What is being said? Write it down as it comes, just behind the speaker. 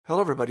Hello,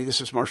 everybody. This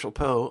is Marshall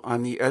Poe.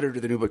 I'm the editor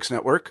of the New Books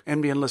Network.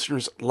 NBN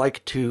listeners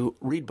like to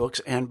read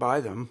books and buy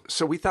them.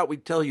 So we thought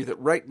we'd tell you that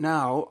right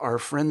now, our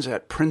friends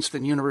at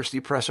Princeton University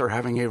Press are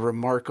having a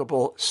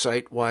remarkable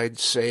site-wide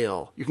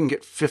sale. You can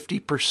get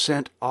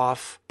 50%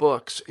 off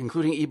books,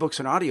 including ebooks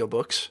and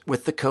audiobooks,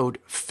 with the code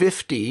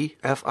 50,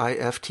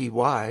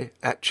 F-I-F-T-Y,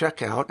 at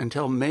checkout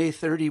until May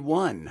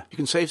 31. You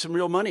can save some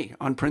real money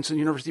on Princeton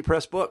University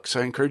Press books.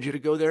 I encourage you to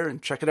go there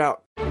and check it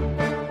out.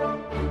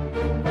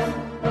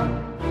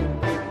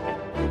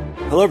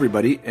 Hello,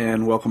 everybody,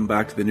 and welcome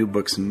back to the New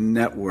Books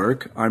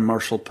Network. I'm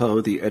Marshall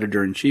Poe, the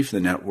editor-in-chief of the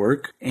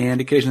network,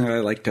 and occasionally I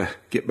like to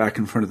get back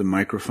in front of the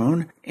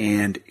microphone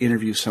and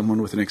interview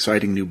someone with an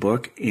exciting new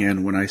book.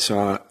 And when I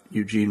saw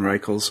Eugene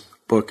Reichel's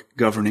book,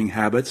 Governing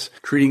Habits,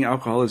 Treating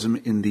Alcoholism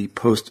in the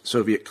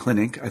Post-Soviet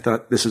Clinic, I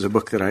thought this is a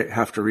book that I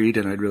have to read,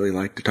 and I'd really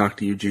like to talk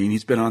to Eugene.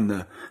 He's been on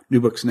the New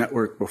Books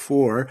Network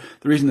before.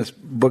 The reason this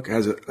book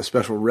has a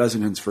special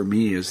resonance for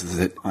me is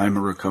that I'm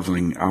a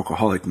recovering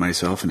alcoholic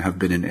myself and have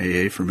been in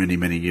AA for many,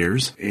 many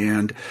years.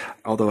 And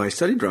although I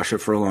studied Russia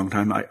for a long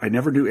time, I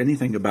never knew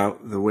anything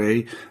about the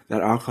way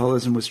that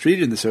alcoholism was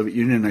treated in the Soviet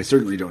Union, and I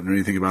certainly don't know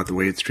anything about the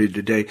way it's treated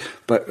today.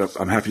 But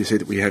I'm happy to say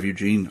that we have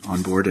Eugene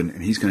on board,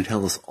 and he's going to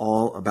tell us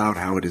all about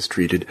how it is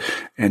treated.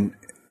 And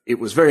it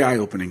was very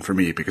eye-opening for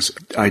me because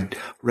I'd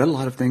read a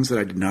lot of things that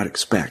I did not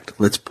expect.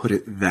 Let's put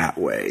it that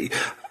way.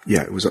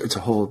 Yeah, it's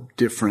a whole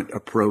different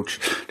approach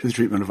to the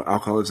treatment of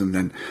alcoholism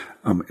than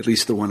at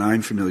least the one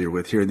I'm familiar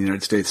with here in the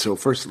United States. So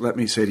first, let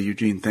me say to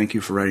Eugene, thank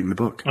you for writing the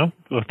book. Oh,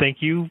 well, thank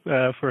you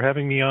for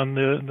having me on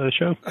the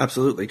show.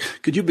 Absolutely.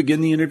 Could you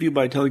begin the interview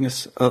by telling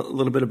us a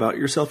little bit about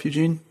yourself,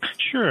 Eugene?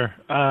 Sure.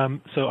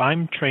 So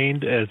I'm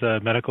trained as a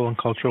medical and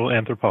cultural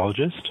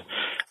anthropologist.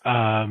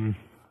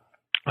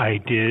 I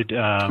did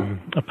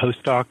a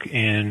postdoc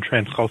in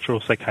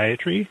transcultural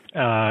psychiatry,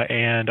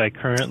 and I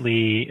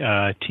currently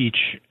teach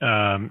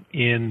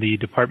in the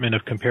Department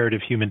of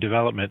Comparative Human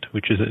Development,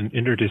 which is an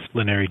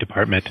interdisciplinary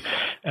department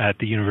at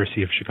the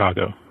University of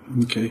Chicago.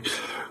 Okay,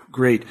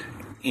 great.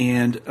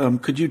 And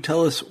could you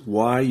tell us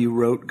why you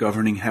wrote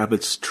Governing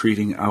Habits,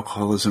 Treating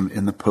Alcoholism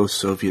in the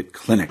Post-Soviet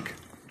Clinic?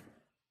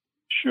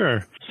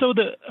 Sure. So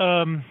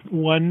the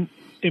one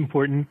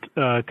important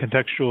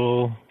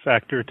contextual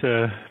factor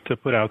to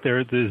put out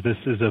there is this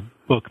is a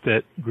book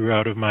that grew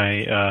out of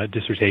my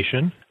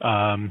dissertation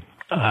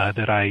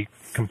that I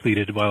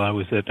completed while I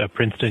was at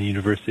Princeton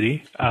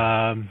University.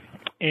 And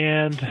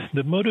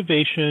the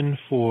motivation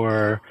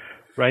for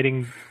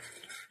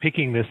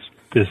picking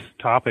this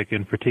topic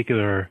in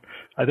particular,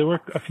 there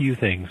were a few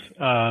things.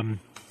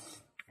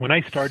 When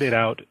I started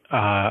out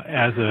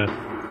as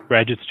a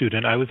graduate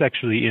student, I was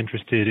actually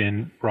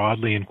interested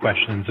broadly in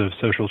questions of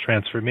social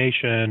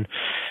transformation,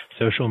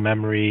 social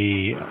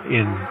memory,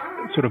 in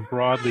sort of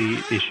broadly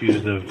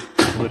issues of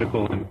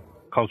political and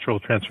cultural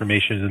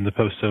transformation in the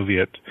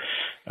post-Soviet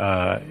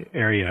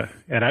area.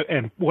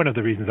 And one of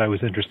the reasons I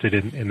was interested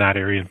in that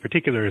area in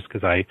particular is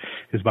because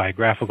is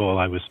biographical.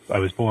 I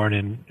was born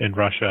in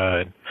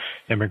Russia and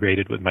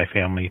immigrated with my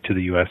family to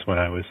the U.S. when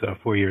I was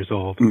 4 years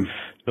old.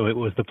 So it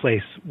was the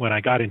place, when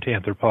I got into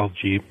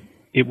anthropology,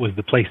 it was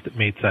the place that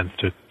made sense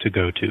to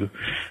go to.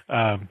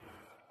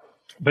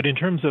 But in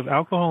terms of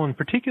alcohol in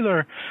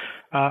particular,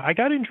 I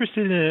got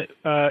interested in it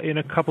in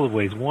a couple of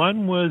ways.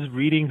 One was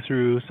reading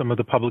through some of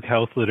the public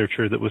health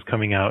literature that was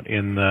coming out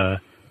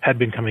had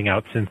been coming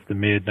out since the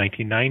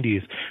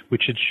mid-1990s,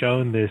 which had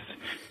shown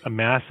a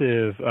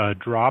massive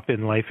drop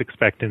in life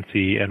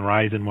expectancy and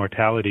rise in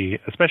mortality,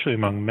 especially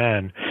among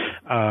men,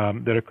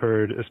 that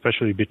occurred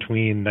especially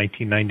between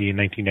 1990 and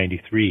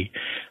 1993.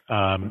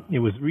 It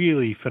was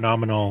really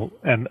phenomenal,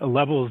 and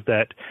levels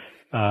that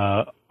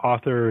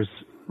authors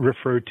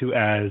referred to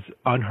as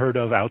unheard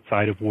of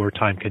outside of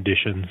wartime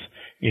conditions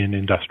in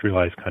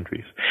industrialized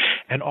countries.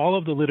 And all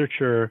of the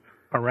literature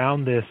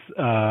around this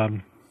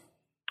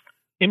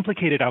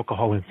implicated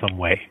alcohol in some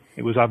way.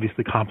 It was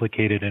obviously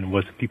complicated, and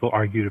people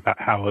argued about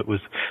how it was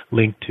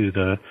linked to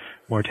the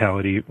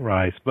mortality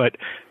rise, but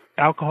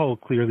alcohol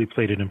clearly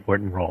played an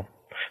important role.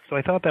 So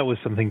I thought that was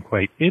something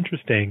quite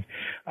interesting.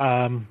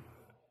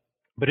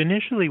 But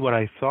initially what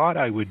I thought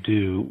I would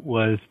do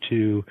was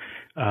to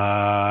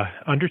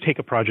undertake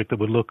a project that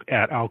would look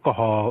at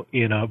alcohol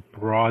in a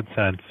broad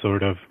sense,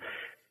 sort of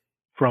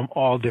from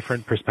all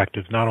different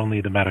perspectives, not only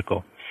the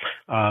medical.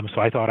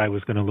 So I thought I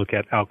was going to look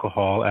at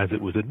alcohol as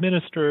it was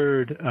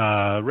administered,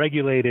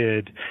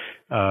 regulated,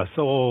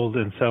 sold,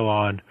 and so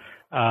on.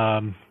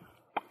 And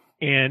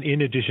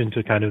in addition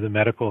to kind of the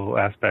medical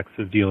aspects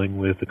of dealing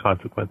with the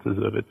consequences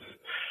of its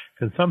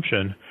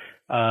consumption.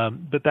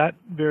 But that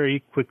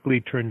very quickly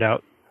turned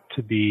out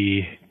to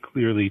be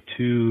clearly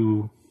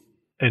too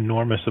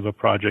enormous of a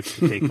project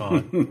to take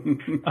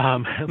on,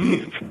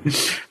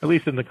 at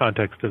least in the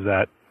context of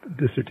that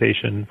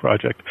dissertation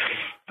project.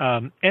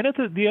 And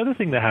the other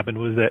thing that happened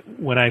was that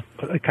when I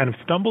kind of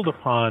stumbled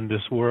upon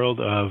this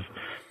world of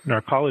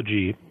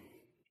narcology,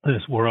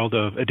 this world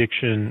of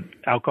addiction,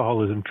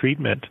 alcoholism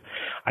treatment,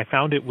 I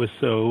found it was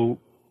so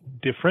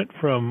different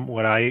from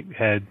what I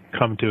had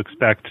come to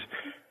expect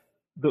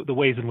the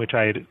ways in which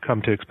I had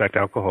come to expect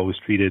alcohol was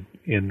treated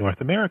in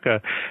North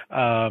America,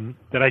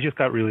 that I just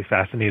got really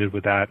fascinated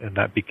with that, and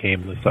that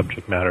became the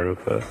subject matter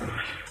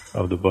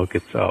of the book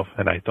itself.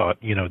 And I thought,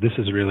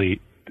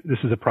 this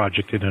is a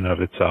project in and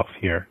of itself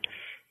here,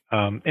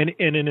 and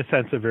in a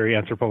sense a very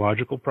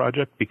anthropological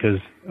project, because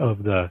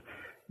of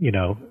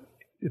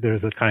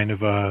there's a kind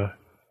of a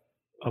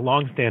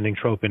long-standing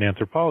trope in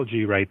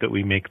anthropology, right, that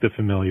we make the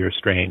familiar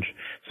strange.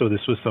 So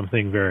this was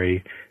something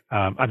very,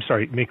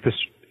 make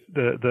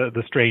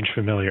the strange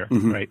familiar,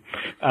 mm-hmm. right?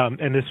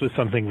 And this was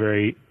something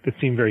that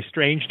seemed very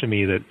strange to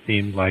me, that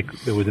seemed like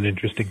there was an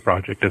interesting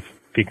project of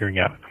figuring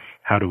out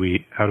how do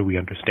we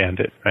understand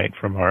it, right,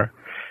 from our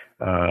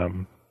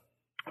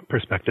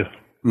perspective.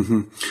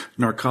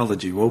 Mm-hmm.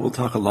 Narcology. Well, we'll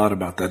talk a lot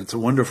about that. It's a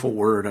wonderful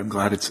word. I'm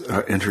glad it's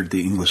entered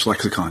the English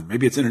lexicon.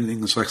 Maybe it's entered the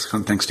English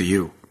lexicon thanks to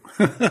you.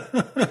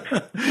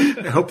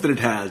 I hope that it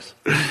has.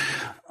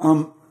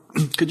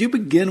 Could you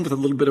begin with a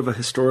little bit of a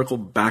historical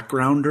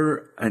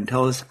backgrounder and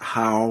tell us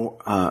how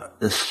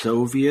the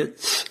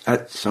Soviets,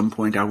 at some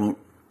point, I won't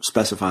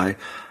specify,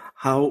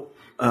 how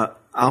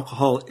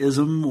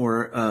alcoholism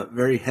or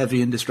very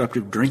heavy and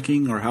disruptive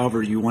drinking, or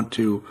however you want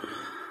to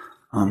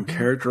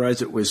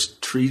characterize it, was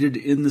treated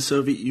in the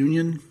Soviet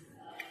Union?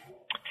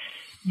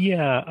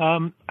 Yeah,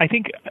 I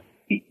think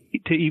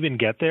to even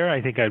get there,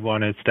 I think I'd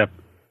want to step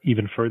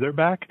even further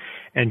back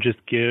and just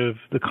give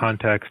the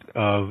context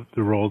of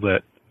the role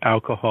that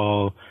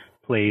alcohol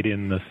played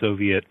in the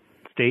Soviet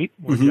state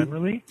more mm-hmm.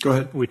 generally. Go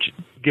ahead. Which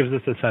gives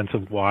us a sense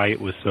of why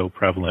it was so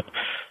prevalent,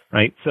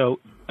 right?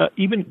 So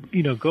even,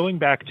 going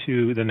back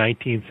to the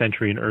 19th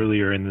century and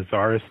earlier in the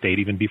Tsarist state,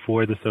 even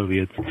before the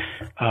Soviets,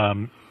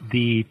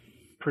 the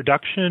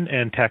production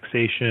and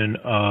taxation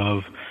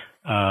of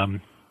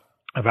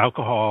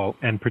alcohol,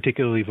 and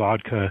particularly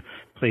vodka,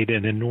 played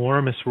an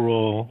enormous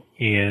role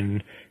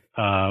in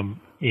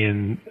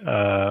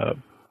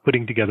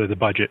putting together the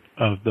budget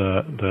of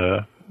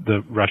the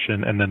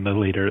Russian and then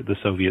later the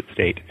Soviet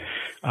state.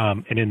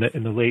 And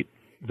in the late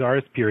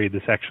Tsarist period,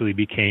 this actually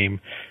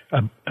became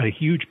a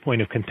huge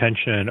point of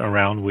contention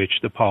around which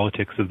the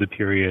politics of the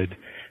period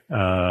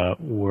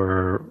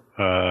were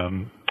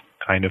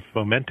kind of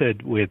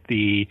fomented, with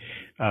the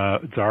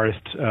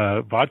Tsarist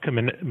vodka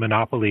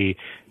monopoly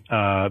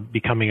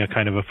becoming a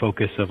kind of a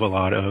focus of a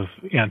lot of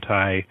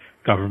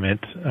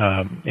anti-government,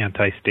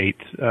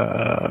 anti-state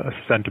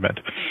sentiment.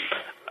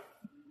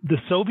 The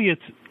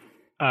Soviets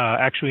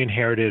actually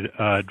inherited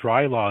a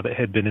dry law that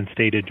had been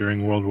instated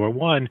during World War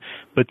I,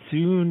 but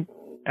soon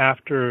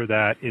after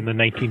that, in the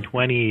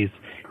 1920s,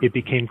 it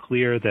became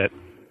clear that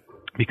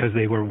because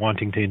they were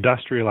wanting to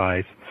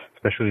industrialize,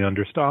 especially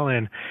under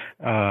Stalin,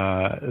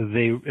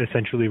 they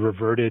essentially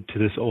reverted to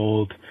this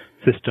old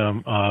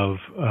system of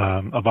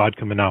a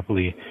vodka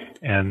monopoly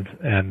and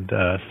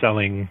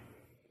selling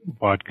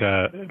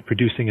vodka,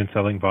 producing and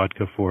selling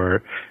vodka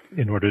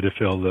in order to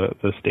fill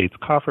the state's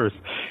coffers.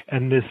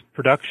 And this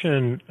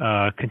production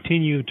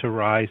continued to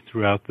rise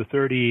throughout the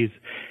 30s,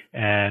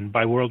 and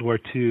by World War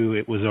II,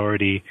 it was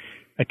already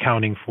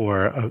accounting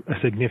for a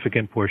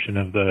significant portion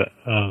of the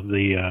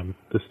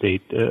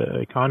state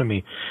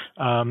economy.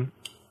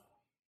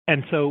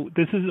 And so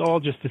this is all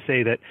just to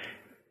say that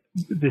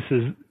this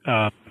is,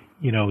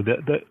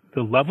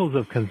 the levels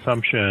of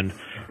consumption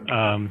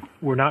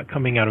were not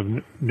coming out of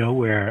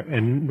nowhere,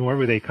 and nor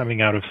were they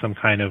coming out of some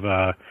kind of,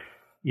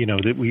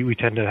 that we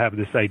tend to have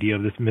this idea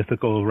of this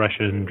mythical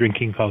Russian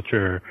drinking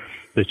culture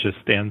that just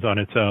stands on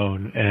its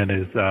own and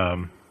is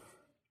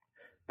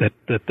that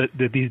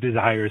these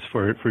desires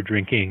for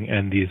drinking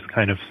and these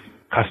kind of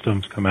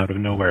customs come out of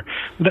nowhere.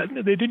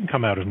 They didn't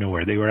come out of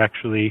nowhere. They were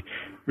actually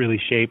really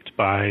shaped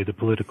by the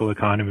political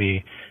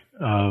economy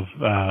of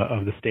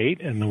the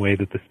state and the way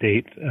that the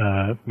state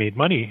made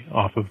money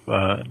off of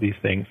these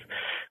things,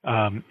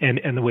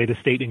 and the way the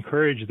state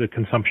encouraged the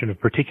consumption of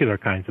particular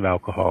kinds of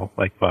alcohol,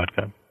 like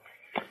vodka.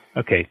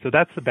 Okay, so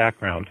that's the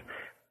background.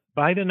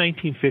 By the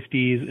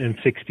 1950s and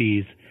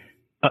 60s,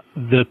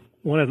 the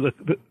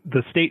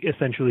state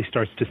essentially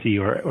starts to see,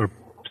 or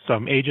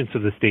some agents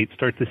of the state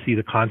start to see,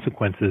 the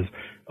consequences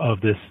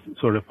of this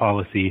sort of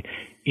policy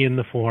in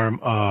the form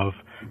of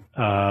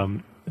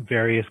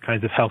various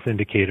kinds of health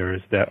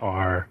indicators that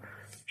are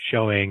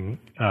showing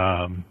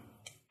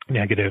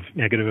negative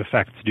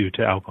effects due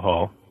to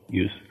alcohol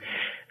use.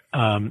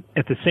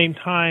 At the same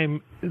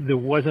time, it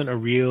wasn't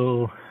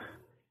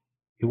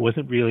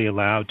really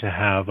allowed to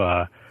have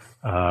a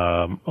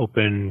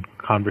open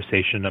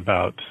conversation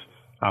about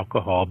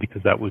alcohol,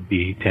 because that would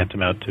be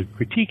tantamount to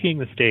critiquing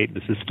the state.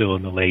 This is still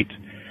in the late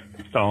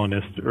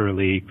Stalinist,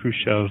 early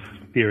Khrushchev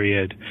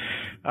period.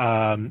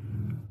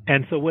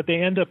 And so what they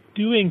end up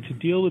doing to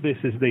deal with this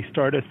is they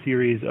start a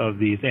series of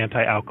these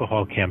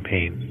anti-alcohol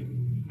campaigns.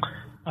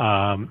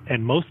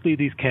 And mostly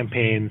these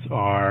campaigns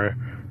are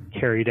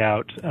carried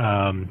out,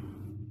 in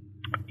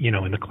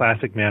the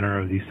classic manner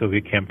of these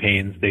Soviet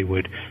campaigns. They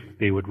would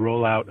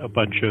roll out a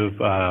bunch of,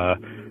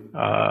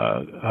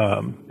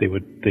 they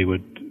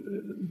would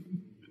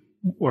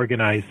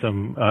organize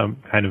some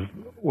kind of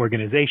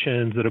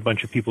organizations that a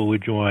bunch of people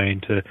would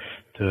join to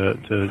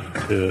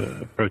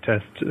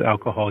protest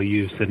alcohol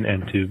use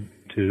and to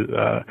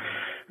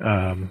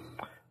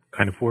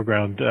kind of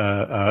foreground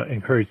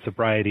encourage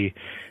sobriety.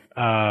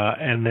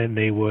 And then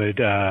they would,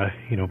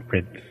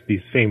 print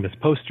these famous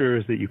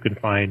posters that you can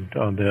find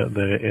on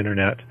the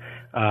internet.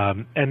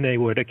 And they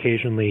would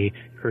occasionally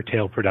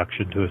curtail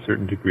production to a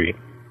certain degree.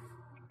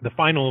 The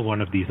final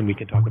one of these, and we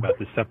can talk about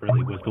this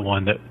separately, was the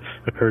one that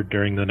occurred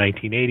during the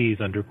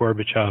 1980s under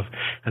Gorbachev.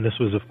 And this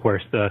was, of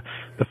course, the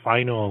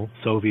final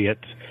Soviet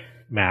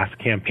mass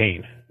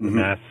campaign,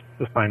 the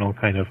final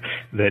kind of,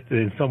 that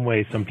in some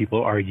ways some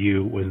people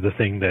argue was the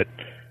thing that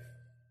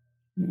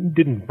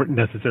didn't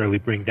necessarily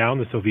bring down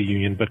the Soviet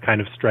Union, but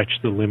kind of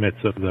stretched the limits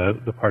of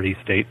the party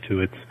state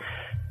to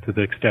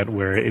the extent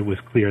where it was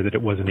clear that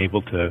it wasn't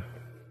able to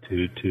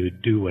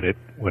do what it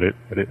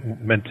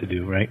meant to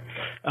do, right?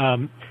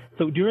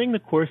 So during the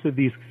course of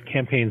these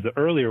campaigns, the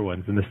earlier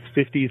ones in the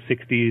 50s,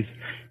 60s,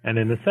 and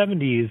in the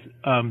 70s,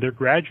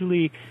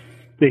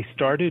 they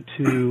started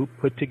to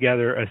put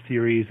together a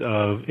series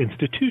of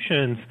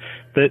institutions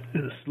that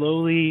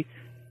slowly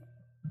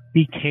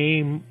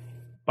became,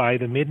 by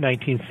the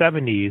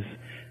mid-1970s,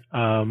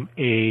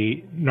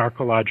 a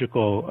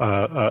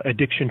narcological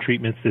addiction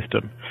treatment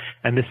system.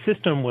 And this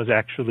system was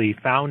actually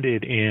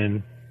founded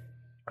in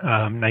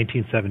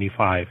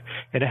 1975,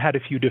 and it had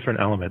a few different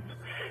elements.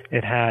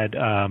 It had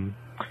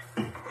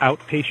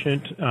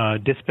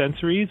outpatient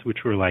dispensaries,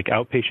 which were like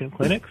outpatient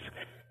clinics.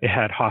 It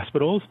had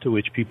hospitals to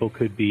which people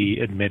could be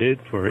admitted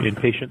for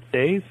inpatient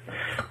stays.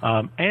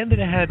 And then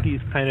it had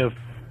these kind of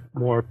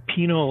more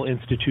penal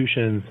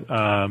institutions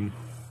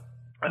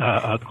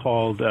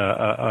called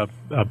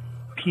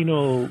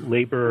penal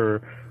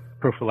labor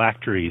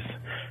prophylactories,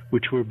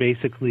 which were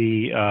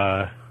basically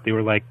they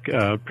were like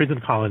prison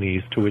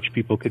colonies to which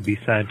people could be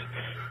sent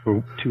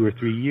for 2 or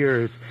 3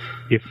 years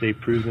if they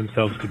proved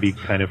themselves to be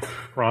kind of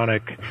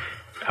chronic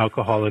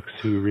alcoholics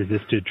who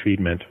resisted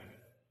treatment.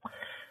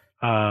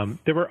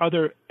 There were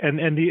other,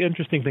 and the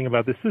interesting thing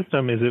about the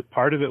system is that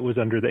part of it was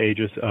under the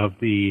aegis of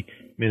the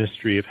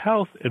Ministry of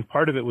Health, and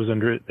part of it was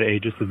under the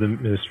aegis of the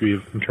Ministry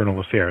of Internal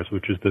Affairs,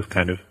 which is this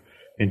kind of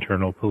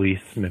internal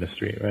police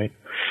ministry, right?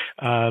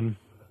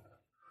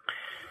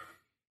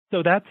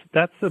 So that's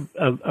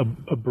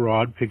a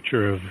broad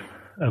picture of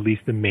at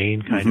least the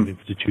main kind of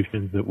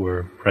institutions that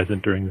were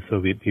present during the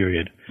Soviet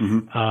period.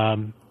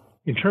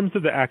 In terms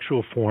of the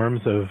actual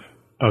forms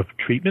of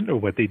treatment or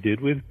what they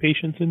did with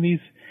patients in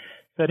these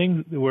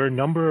settings, there were a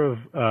number of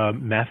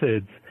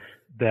methods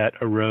that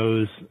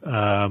arose,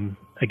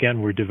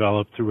 again, were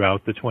developed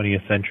throughout the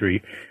 20th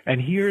century.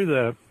 And here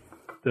the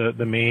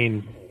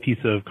main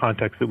piece of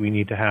context that we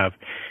need to have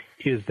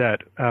is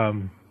that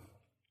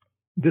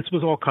this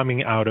was all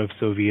coming out of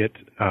Soviet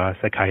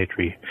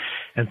psychiatry.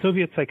 And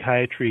Soviet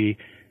psychiatry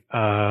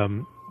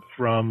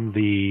from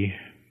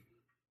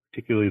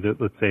particularly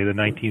let's say the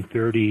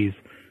 1930s,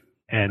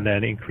 and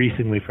then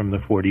increasingly from the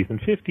 40s and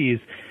 50s,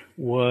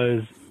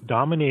 was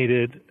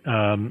dominated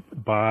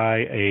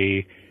by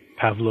a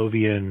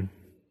Pavlovian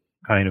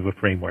kind of a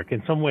framework.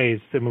 In some ways,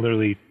 similar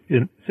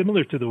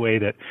to the way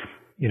that,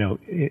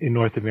 in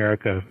North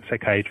America,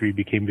 psychiatry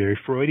became very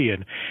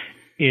Freudian.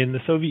 In the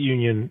Soviet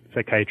Union,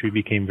 psychiatry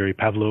became very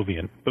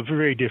Pavlovian, but for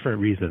very different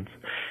reasons.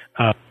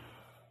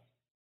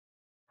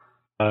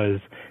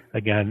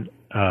 Again,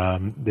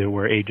 there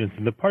were agents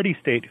in the party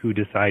state who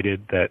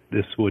decided that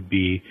this would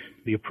be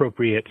the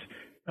appropriate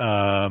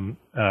kind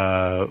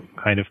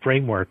of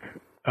framework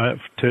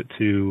that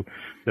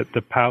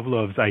the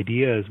Pavlov's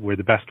ideas were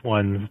the best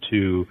ones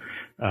to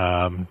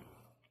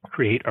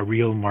create a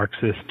real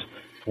Marxist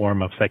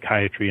form of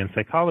psychiatry and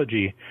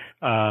psychology.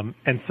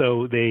 And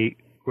so they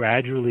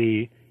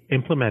gradually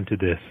implemented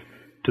this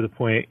to the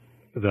point,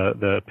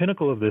 the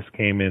pinnacle of this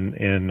came in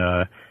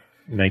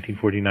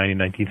 1949 and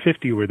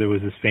 1950, where there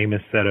was this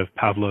famous set of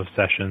Pavlov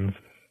sessions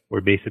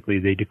where basically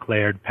they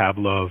declared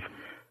Pavlov,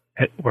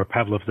 or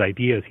Pavlov's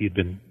ideas, he'd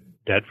been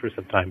dead for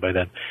some time by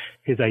then,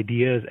 his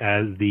ideas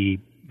as the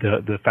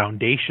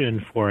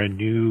foundation for a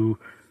new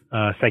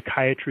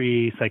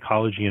psychiatry,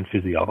 psychology, and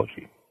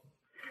physiology.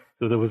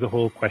 So there was a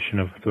whole question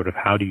of sort of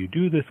how do you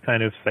do this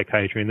kind of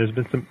psychiatry, and there's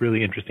been some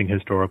really interesting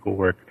historical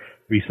work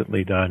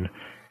recently done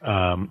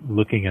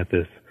looking at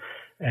this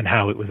and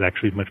how it was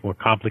actually much more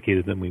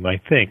complicated than we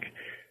might think.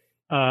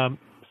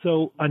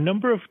 So a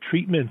number of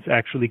treatments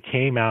actually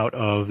came out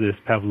of this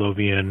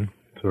Pavlovian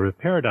sort of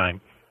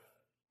paradigm.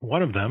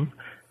 One of them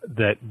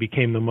that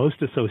became the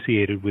most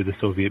associated with the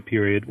Soviet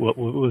period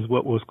was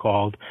what was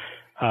called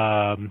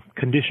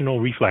conditional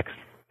reflex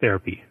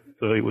therapy.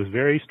 So it was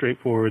very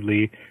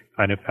straightforwardly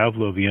kind of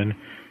Pavlovian,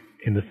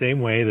 in the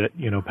same way that,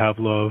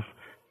 Pavlov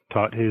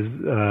taught his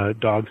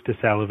dogs to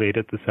salivate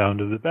at the sound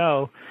of the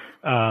bell.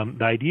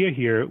 The idea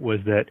here was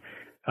that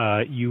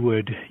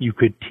you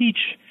could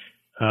teach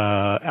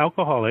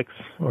alcoholics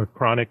or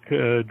chronic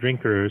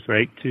drinkers,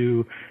 right,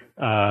 to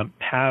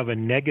have a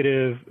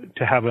negative,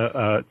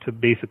 to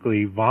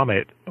basically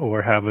vomit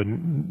or have a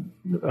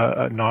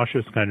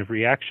nauseous kind of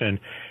reaction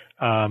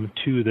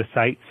to the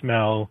sight,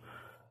 smell,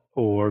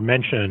 or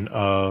mention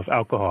of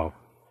alcohol.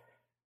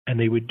 And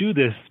they would do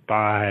this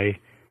by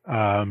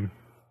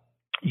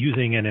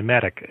using an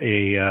emetic,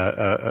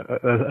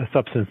 a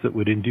substance that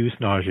would induce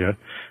nausea,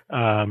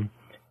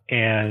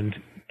 and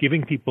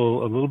giving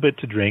people a little bit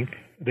to drink.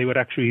 They would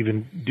actually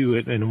even do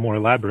it in a more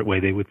elaborate way.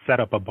 They would set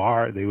up a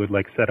bar. They would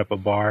set up a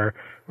bar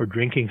or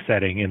drinking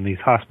setting in these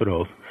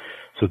hospitals,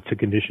 so to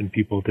condition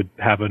people to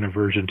have an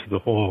aversion to the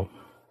whole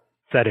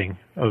setting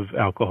of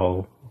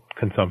alcohol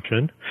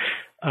consumption.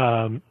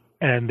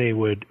 And they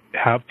would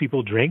have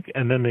people drink,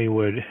 and then they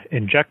would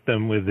inject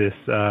them with this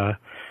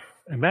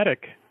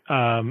emetic.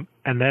 And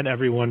then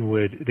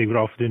they would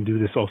often do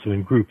this also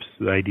in groups.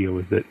 The idea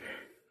was that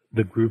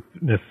the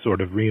groupness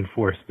sort of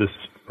reinforced this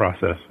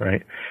process,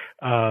 right?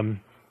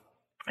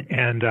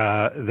 And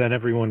then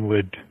everyone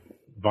would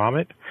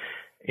vomit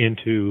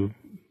into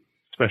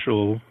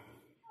special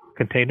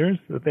containers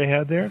that they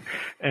had there,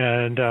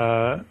 and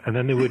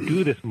then they would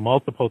do this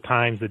multiple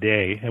times a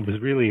day. It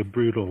was really a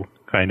brutal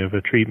kind of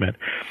a treatment,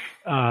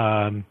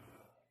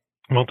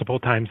 multiple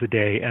times a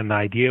day. And the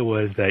idea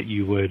was that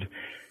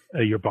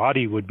your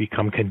body would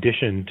become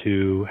conditioned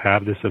to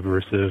have this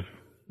aversive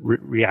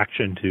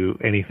reaction to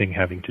anything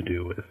having to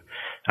do with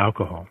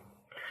alcohol.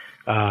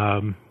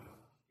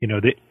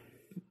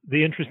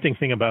 The interesting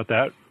thing about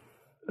that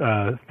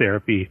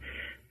therapy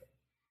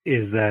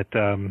is that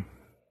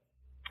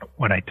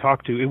when I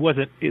talked to,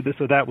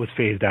 so that was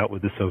phased out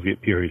with the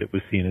Soviet period. It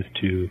was seen as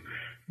too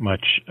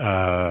much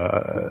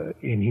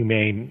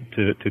inhumane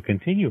to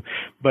continue.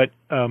 But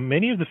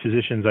many of the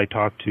physicians I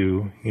talked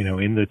to,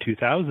 in the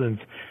 2000s,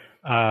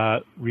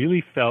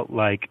 really felt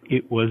like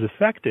it was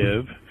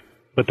effective.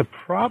 But the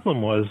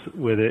problem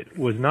with it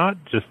was not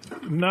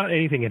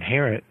anything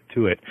inherent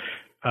to it,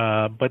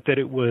 but that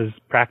it was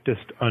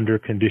practiced under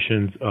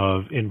conditions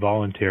of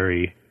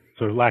involuntary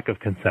sort of lack of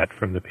consent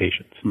from the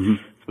patients. Mm-hmm.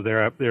 So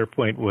their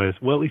point was,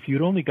 well, if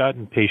you'd only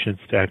gotten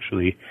patients to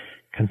actually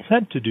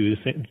consent to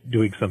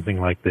doing something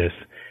like this,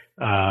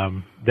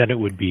 then it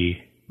would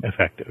be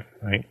effective,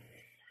 right?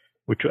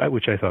 Which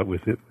I thought was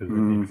an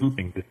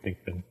interesting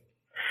distinction.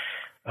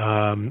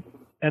 And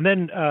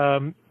then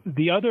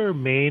the other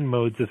main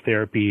modes of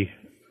therapy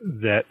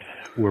that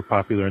were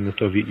popular in the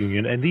Soviet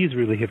Union, and these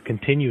really have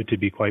continued to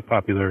be quite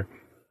popular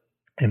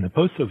in the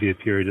post-Soviet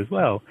period as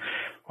well,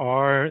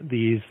 are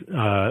these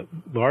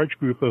large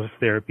group of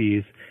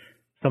therapies,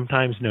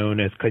 sometimes known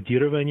as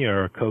kodирование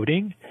or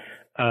coding,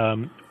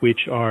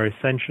 which are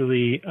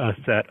essentially a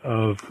set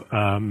of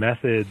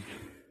methods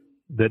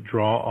that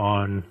draw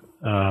on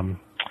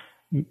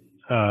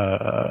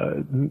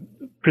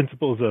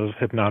principles of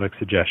hypnotic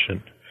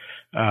suggestion.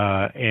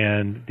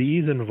 And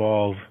these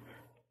involve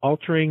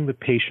altering the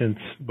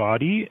patient's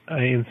body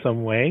in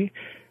some way,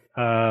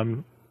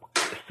 and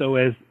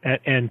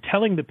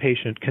telling the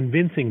patient,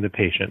 convincing the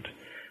patient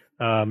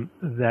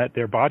that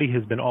their body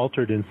has been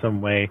altered in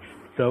some way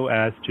so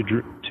as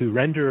to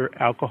render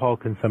alcohol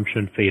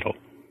consumption fatal.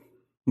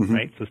 Mm-hmm.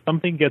 Right? So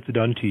something gets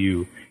done to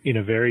you in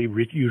a very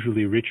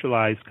usually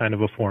ritualized kind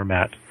of a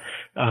format,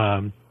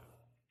 and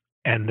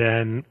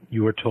then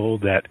you are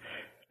told that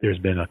there's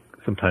been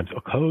sometimes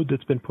a code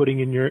that's been put in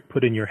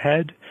your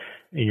head,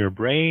 in your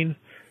brain.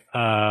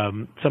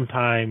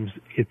 Sometimes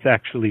it's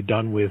actually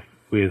done with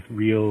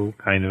real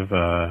kind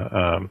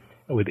of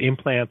with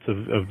implants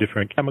of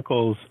different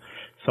chemicals,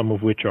 some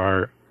of which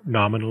are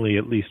nominally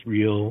at least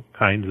real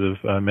kinds of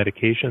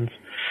medications.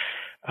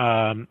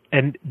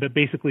 But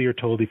basically you're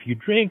told if you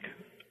drink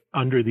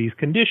under these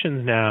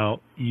conditions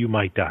now, you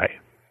might die.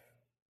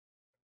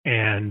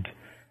 And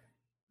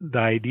the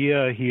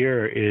idea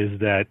here is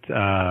that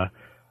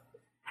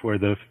for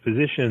the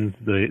physicians,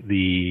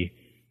 the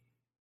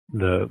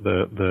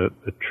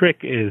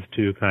trick is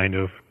to kind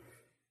of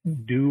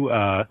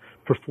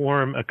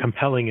perform a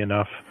compelling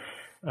enough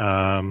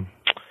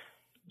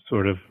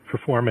sort of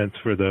performance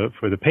for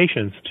the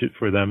patients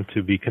for them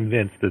to be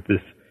convinced that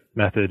this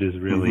method is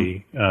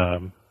really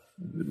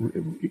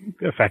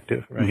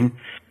effective, right? Mm-hmm.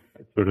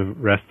 It sort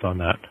of rests on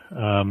that.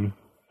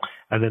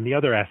 And then the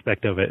other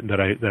aspect of it that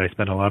I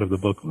spent a lot of the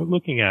book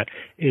looking at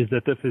is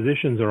that the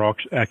physicians are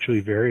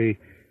actually very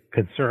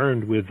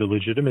concerned with the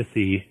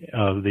legitimacy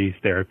of these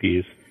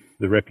therapies,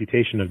 the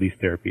reputation of these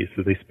therapies.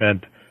 So they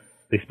spend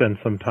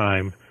some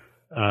time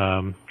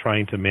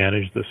trying to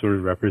manage the sort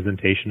of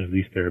representation of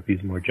these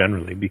therapies more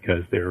generally,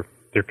 because they're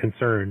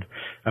concerned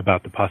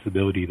about the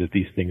possibility that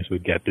these things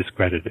would get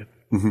discredited,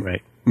 mm-hmm.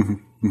 right?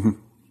 Mm-hmm. Mm-hmm.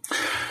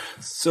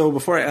 So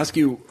before I ask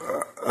you,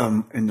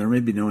 and there may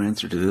be no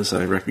answer to this,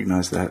 I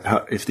recognize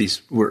that, if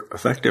these were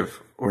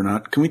effective or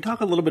not, can we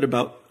talk a little bit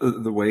about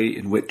the way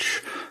in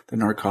which the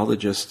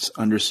narcologists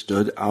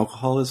understood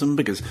alcoholism?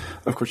 Because,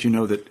 of course, you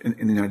know that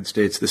in the United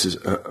States, this is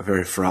a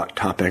very fraught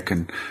topic,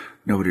 and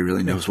nobody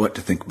really knows what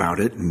to think about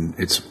it. And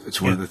it's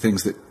one of the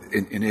things that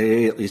in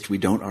AA, at least, we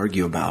don't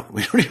argue about.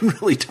 We don't even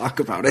really talk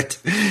about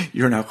it.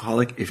 You're an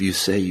alcoholic if you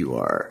say you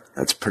are.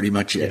 That's pretty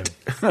much it.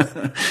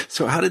 Yeah.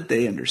 So how did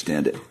they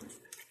understand it?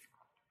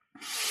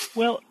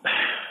 Well,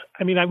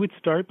 I mean, I would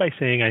start by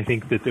saying I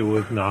think that there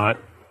was not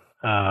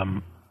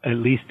at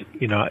least,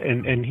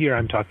 and here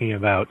I'm talking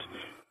about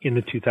in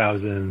the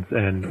 2000s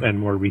and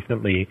more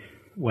recently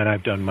when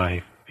I've done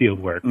my field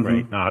work,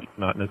 right?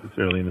 Not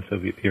necessarily in the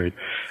Soviet period.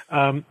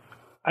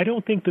 I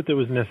don't think that there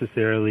was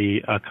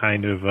necessarily a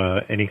kind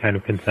of any kind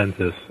of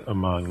consensus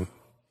among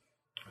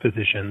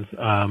physicians.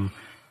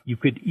 You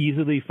could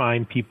easily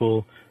find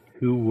people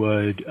who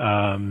would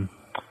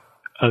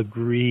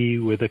agree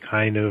with a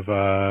kind of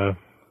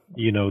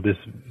this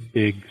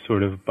big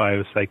sort of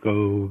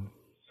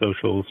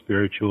biopsychosocial,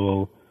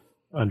 spiritual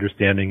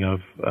understanding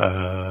of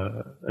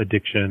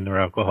addiction or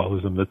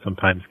alcoholism that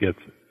sometimes gets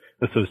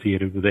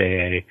associated with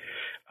AA.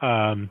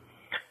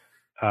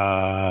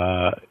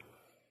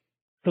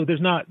 So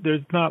there's not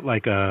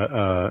like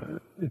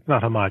it's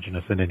not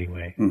homogenous in any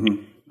way.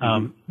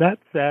 That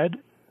said,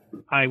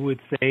 I would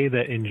say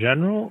that in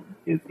general,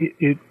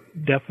 it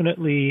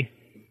definitely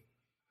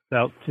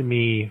felt to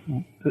me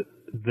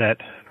that,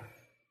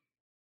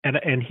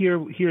 and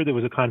here there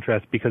was a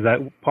contrast because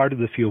part of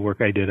the field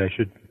work I did, I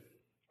should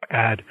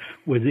add,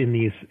 was in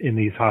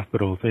these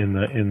hospitals in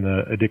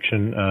the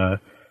addiction,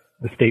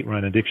 the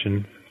state-run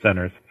addiction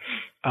centers.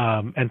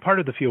 And part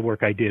of the field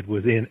work I did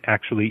was in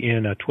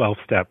a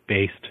 12-step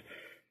based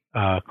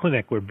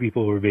clinic where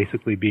people were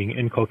basically being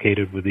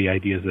inculcated with the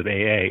ideas of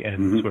AA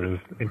and sort of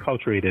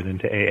enculturated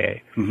into AA.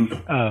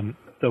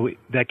 So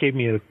that gave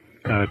me a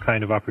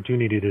kind of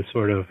opportunity to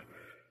sort of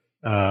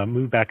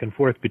move back and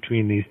forth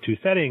between these two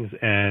settings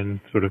and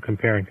sort of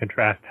compare and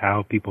contrast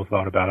how people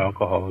thought about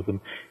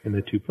alcoholism in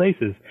the two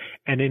places.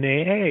 And in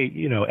AA,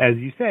 as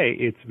you say,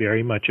 it's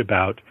very much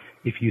about,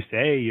 if you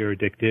say you're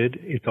addicted,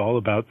 it's all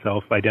about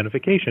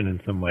self-identification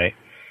in some way.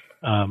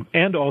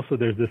 And also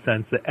there's the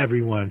sense that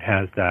everyone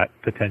has that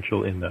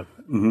potential in them.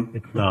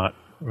 It's not,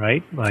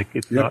 right? Like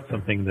it's not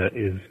something that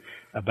is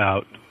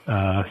about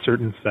a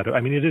certain set of,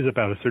 it is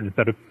about a certain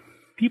set of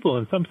people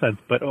in some sense,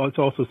 but it's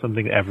also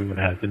something that everyone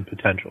has in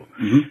potential.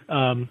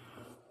 And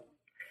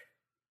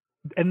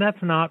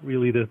that's not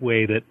really the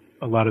way that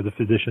a lot of the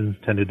physicians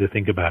tended to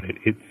think about it.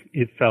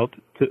 It felt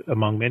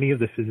among many of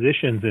the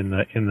physicians in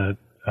the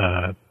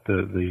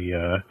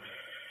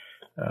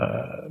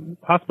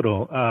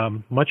hospital,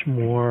 much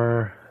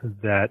more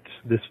that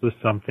this was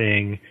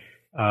something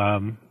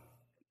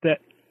that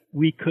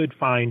we could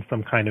find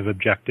some kind of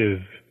objective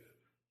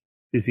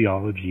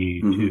physiology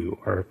to,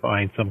 or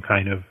find some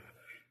kind of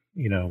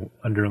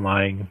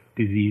underlying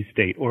disease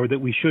state, or that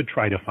we should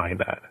try to find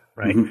that,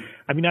 right?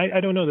 I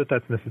don't know that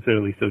that's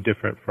necessarily so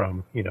different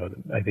from,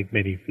 I think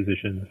many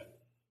physicians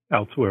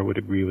elsewhere would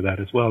agree with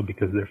that as well,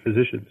 because they're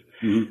physicians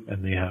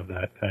and they have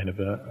that kind of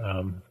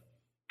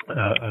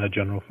a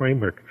general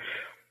framework.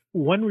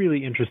 One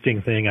really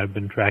interesting thing I've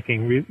been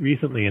tracking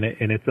recently, and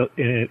it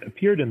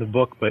appeared in the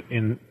book, but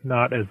in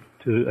not as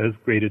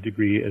great a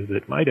degree as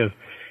it might have,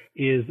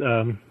 is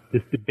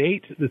this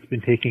debate that's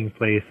been taking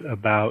place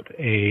about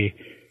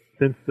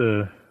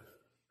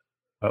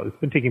it's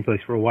been taking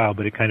place for a while,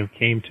 but it kind of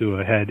came to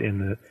a head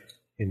in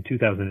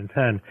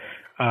 2010.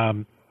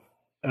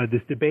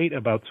 This debate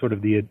about sort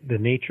of the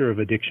nature of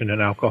addiction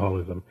and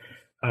alcoholism.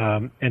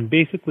 And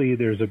basically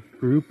there's a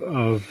group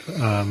of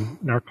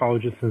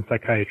narcologists and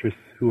psychiatrists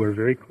who are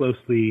very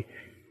closely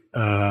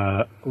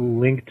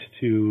linked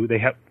to, they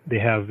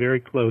have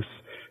very close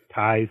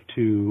ties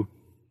to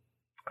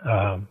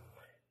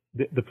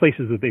the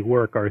places that they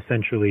work are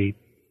essentially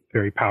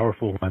very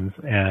powerful ones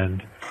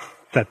and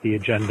set the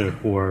agenda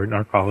for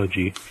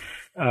narcology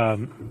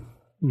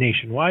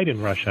nationwide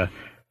in Russia.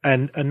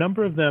 And a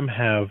number of them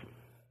have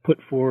put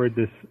forward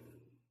this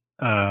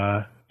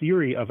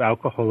theory of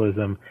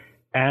alcoholism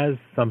as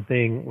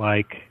something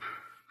like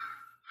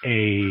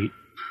a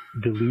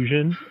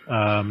delusion,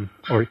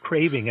 or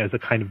craving as a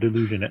kind of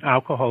delusion, and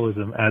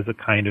alcoholism as a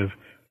kind of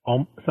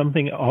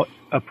something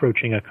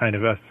approaching a kind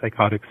of a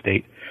psychotic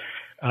state.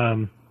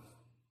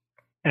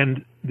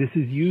 And this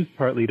is used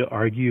partly to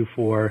argue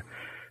for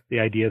the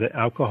idea that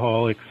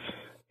alcoholics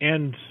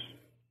and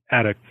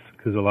addicts,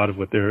 because a lot of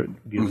what they're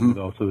dealing with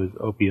also is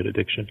opiate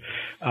addiction,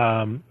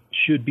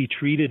 should be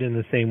treated in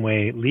the same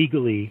way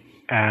legally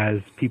as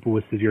people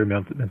with severe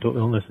mental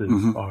illnesses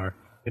are.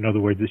 In other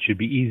words, it should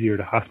be easier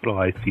to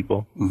hospitalize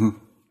people.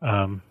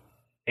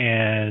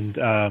 And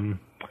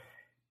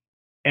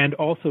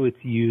also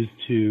it's used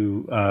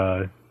to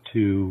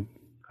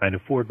kind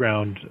of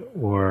foreground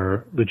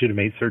or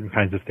legitimate certain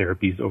kinds of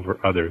therapies over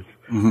others.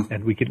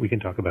 And we can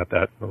talk about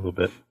that a little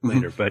bit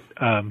later. But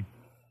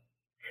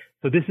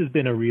so this has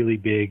been a really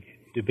big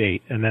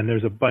debate. And then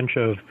there's a bunch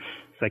of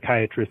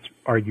psychiatrists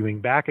arguing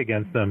back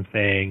against them,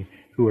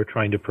 who are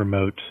trying to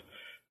promote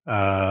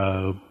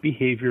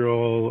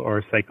behavioral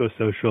or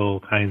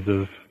psychosocial kinds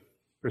of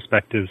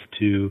perspectives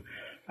to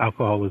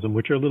alcoholism,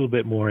 which are a little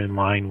bit more in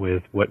line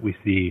with what we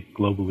see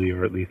globally,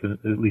 or at least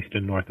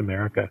in North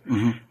America.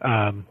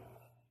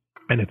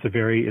 And it's a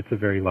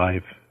very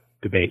live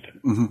debate.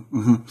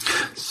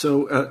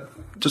 So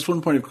just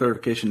one point of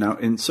clarification now.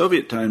 In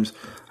Soviet times,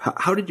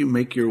 how did you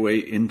make your way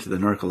into the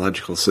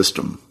narcological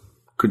system?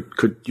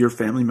 Could your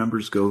family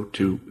members go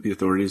to the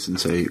authorities and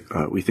say,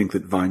 we think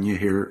that Vanya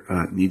here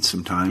needs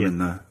some time in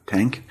the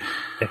tank?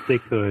 Yes, they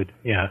could.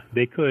 Yeah,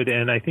 they could.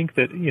 And I think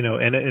that,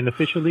 and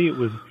officially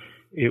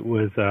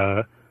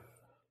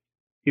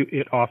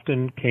it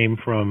often came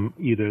from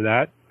either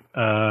that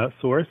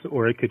source,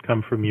 or it could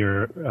come from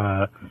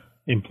your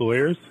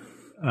employers.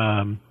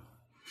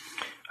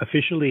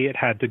 Officially, it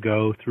had to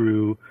go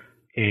through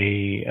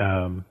a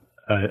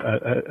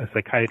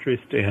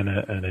psychiatrist and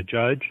a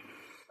judge.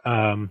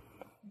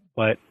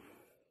 But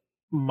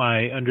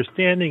my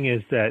understanding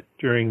is that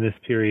during this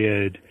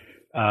period,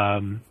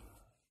 the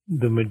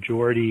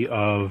majority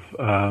of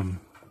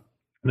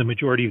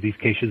these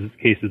cases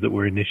that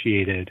were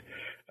initiated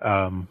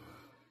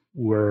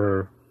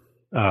were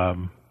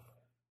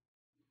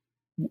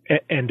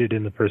ended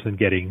in the person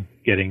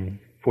getting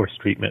forced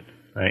treatment,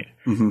 right,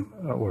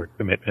 or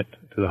commitment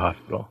to the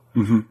hospital.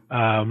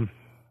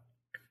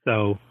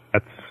 So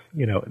that's.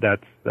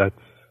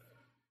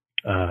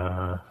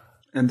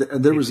 And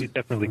there was it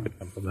definitely could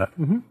come from that.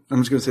 I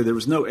was going to say there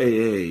was no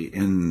AA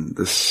in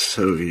the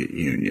Soviet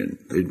Union.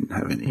 They didn't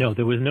have any. No,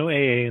 there was no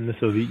AA in the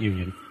Soviet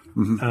Union.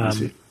 I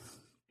see.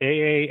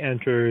 AA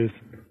enters.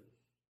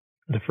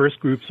 The first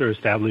groups are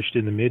established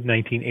in the mid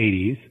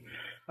 1980s.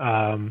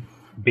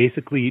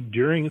 Basically,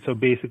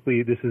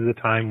 this is a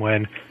time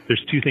when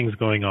there's two things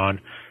going on.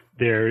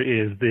 There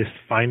is this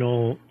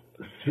final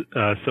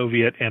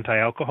Soviet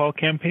anti-alcohol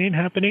campaign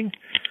happening.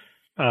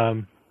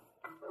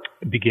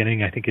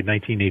 Beginning, I think, in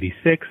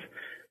 1986,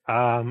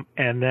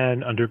 and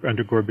then under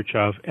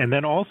Gorbachev, and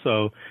then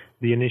also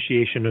the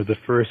initiation of the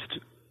first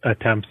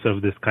attempts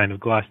of this kind of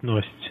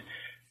glasnost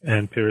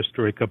and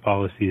perestroika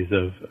policies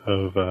of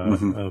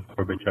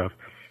Gorbachev.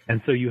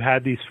 And so you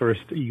had these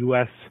first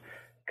U.S.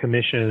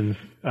 commissions,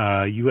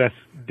 U.S.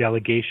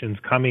 delegations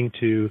coming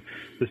to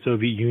the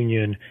Soviet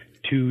Union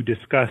to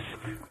discuss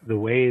the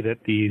way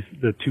that the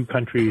two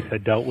countries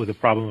had dealt with the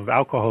problem of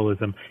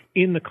alcoholism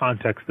in the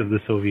context of the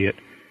Soviet.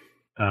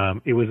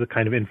 It was a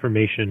kind of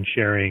information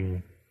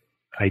sharing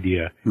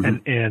idea.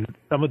 And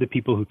some of the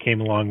people who came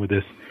along with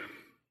this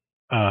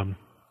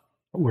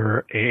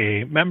were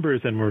AA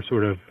members and were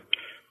sort of,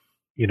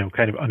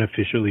 kind of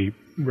unofficially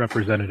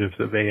representatives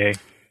of AA.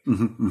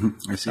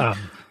 I see.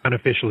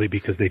 Unofficially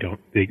because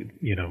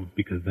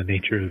because the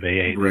nature of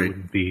AA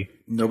wouldn't be.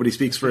 Nobody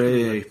speaks for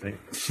AA.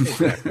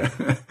 Exactly.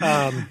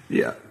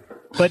 Yeah.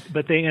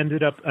 But they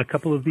ended up, a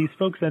couple of these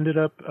folks ended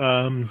up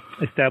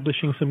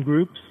establishing some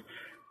groups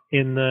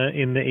in the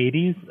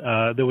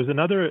 80s. There was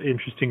another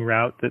interesting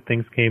route that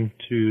things came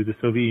to the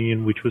Soviet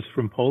Union, which was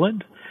from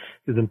Poland.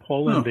 Because in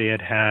Poland they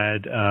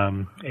had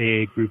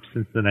AA groups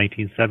since the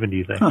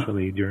 1970s,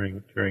 actually,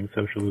 during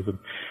socialism,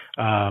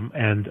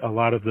 and a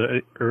lot of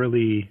the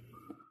early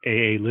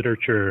AA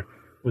literature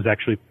was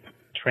actually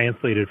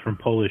translated from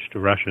Polish to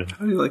Russian.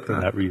 How do you like that?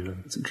 For that reason.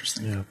 That's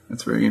interesting. Yeah.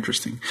 That's very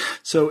interesting.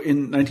 So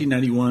in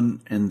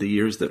 1991 and the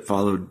years that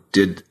followed,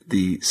 did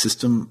the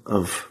system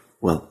of,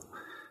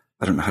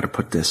 I don't know how to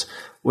put this,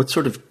 what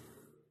sort of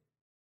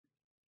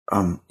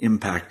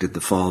impact did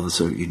the fall of the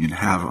Soviet Union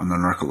have on the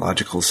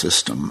narcological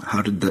system?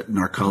 How did the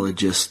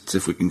narcologists,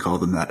 if we can call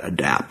them that,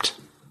 adapt?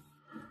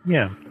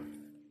 Yeah.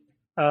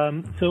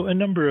 So a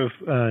number of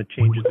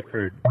changes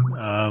occurred.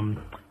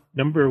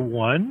 Number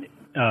one,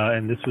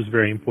 and this was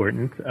very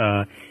important,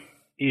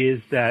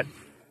 is that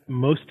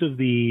most of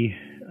the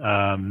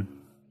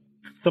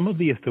some of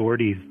the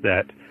authorities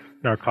that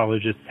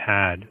narcologists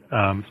had,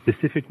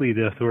 specifically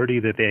the authority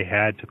that they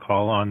had to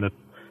call on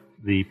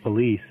the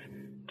police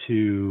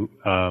to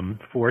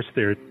force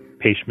their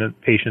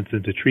patients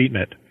into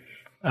treatment,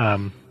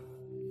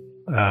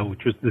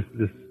 which was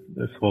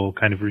this whole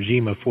kind of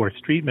regime of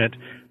forced treatment,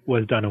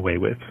 was done away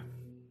with.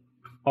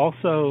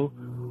 Also,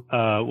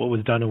 what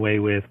was done away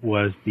with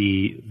was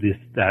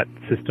that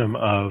system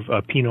of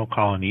penal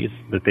colonies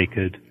that they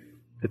could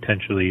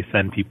potentially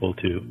send people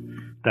to.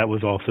 That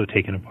was also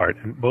taken apart,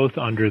 and both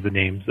under the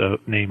name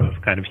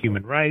of kind of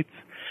human rights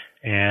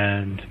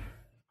and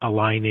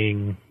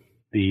aligning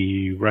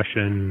the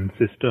Russian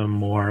system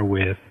more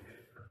with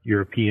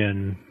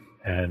European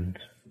and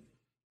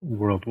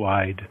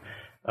worldwide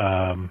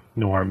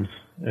norms,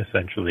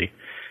 essentially.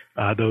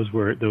 Those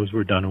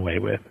were done away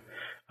with.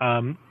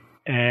 That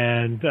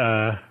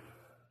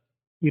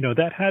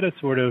had a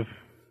sort of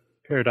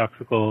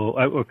paradoxical,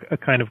 a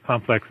kind of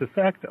complex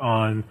effect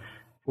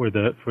for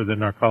the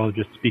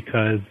narcologists,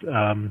 because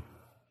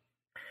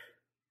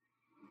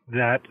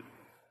that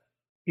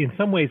in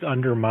some ways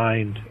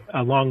undermined,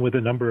 along with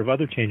a number of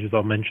other changes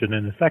I'll mention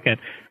in a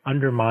second,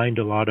 undermined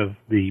a lot of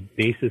the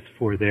basis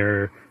for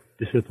their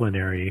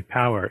disciplinary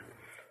power.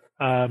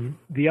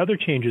 The other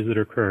changes that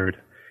occurred,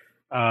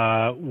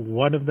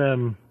 one of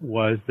them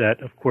was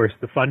that, of course,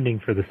 the funding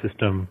for the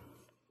system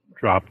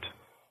dropped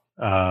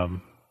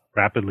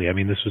rapidly. I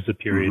mean, this was a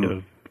period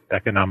of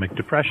economic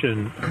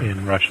depression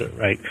in Russia,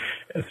 right,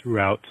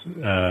 throughout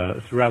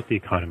the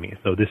economy.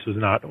 So this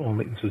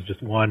was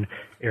just one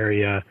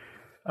area,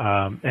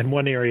 and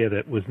one area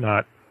that was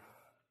not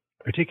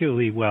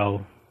particularly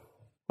well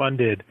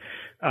funded.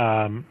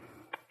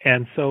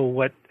 And so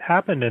what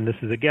happened, and this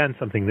is again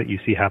something that you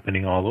see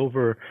happening all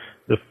over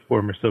the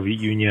former Soviet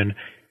Union,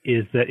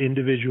 is that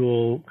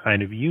individual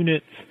kind of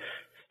units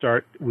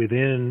start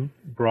within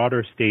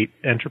broader state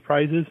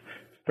enterprises,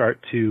 start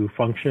to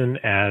function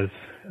as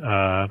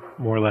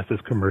more or less as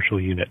commercial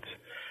units.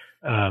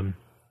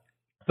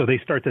 So they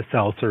start to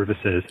sell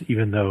services,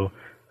 even though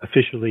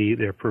officially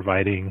they're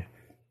providing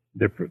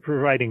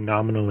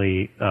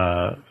nominally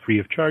free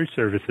of charge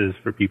services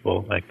for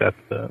people. Like that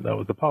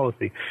was the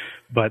policy,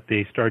 but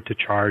they start to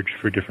charge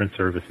for different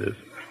services.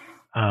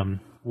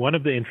 One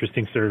of the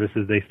interesting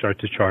services they start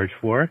to charge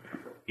for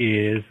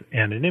is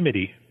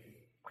anonymity.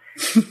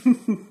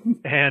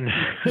 And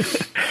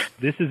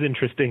this is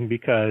interesting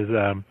because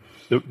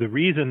the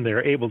reason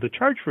they're able to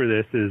charge for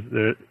this is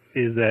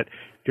that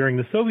during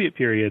the Soviet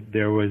period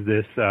there was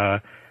this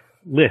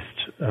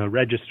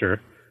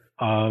register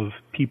of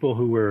people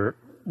who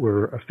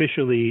were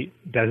officially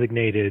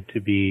designated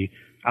to be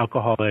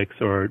alcoholics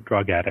or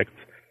drug addicts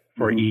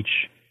for each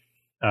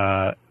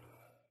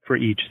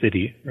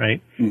city,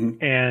 right?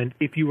 Mm-hmm. And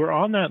if you were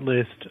on that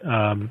list,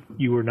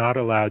 you were not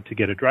allowed to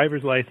get a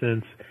driver's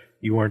license,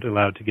 you weren't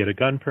allowed to get a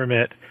gun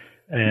permit,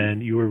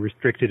 and you were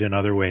restricted in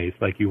other ways,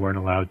 like you weren't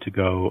allowed to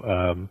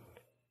go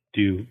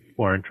do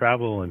foreign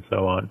travel and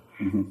so on.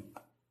 Mm-hmm.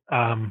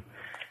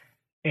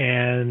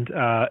 And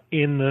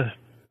in the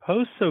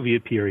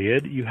post-Soviet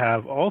period, you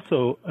have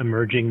also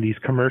emerging these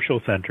commercial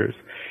centers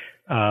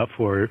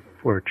for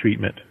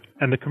treatment.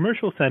 And the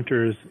commercial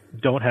centers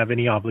don't have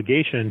any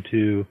obligation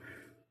to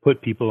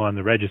put people on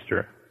the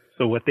register.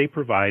 So what they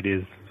provide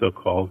is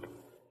so-called,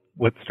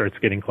 what starts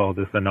getting called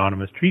this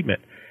anonymous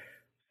treatment.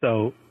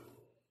 So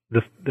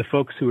the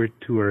folks who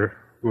are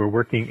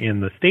working in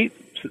the state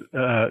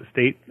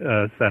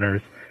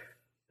centers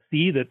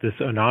see that this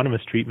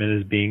anonymous treatment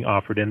is being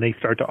offered, and they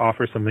start to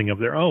offer something of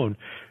their own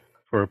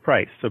for a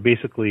price. So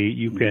basically,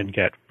 you can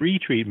get free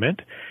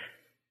treatment,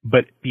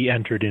 but be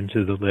entered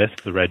into the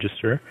list, the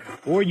register,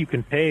 or you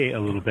can pay a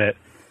little bit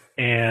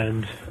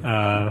and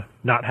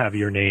not have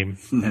your name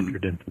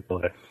entered into the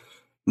list.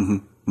 Mm-hmm.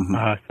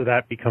 Mm-hmm. So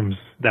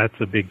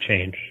that's a big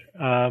change.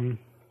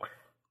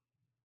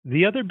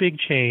 The other big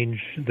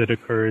change that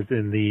occurs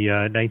in the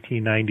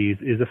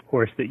 1990s is, of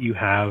course, that you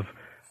have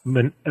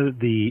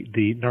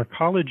the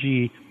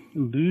narcology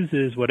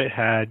loses what it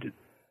had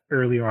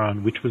earlier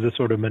on, which was a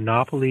sort of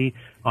monopoly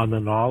on the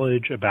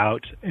knowledge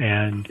about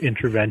and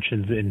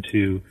interventions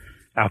into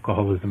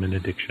alcoholism and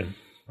addiction,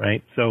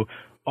 right? So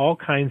all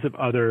kinds of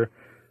other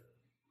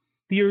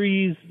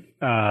theories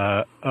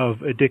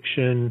of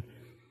addiction,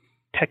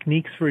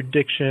 techniques for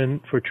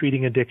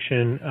treating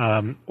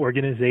addiction,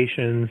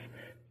 organizations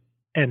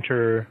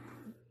enter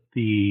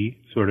the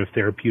sort of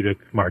therapeutic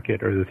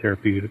market, or the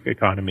therapeutic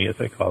economy, as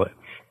I call it.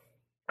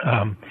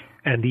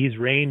 And these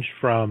range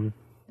from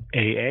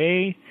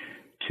AA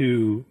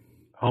to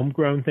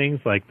homegrown things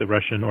like the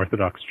Russian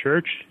Orthodox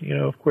Church,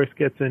 of course,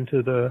 gets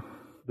into the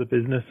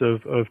business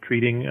of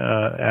treating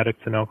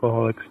addicts and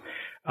alcoholics.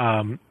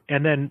 And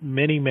then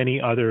many, many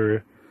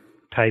other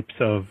types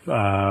of,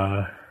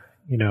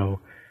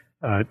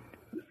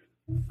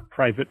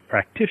 private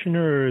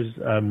practitioners,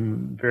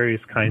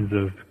 various kinds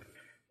of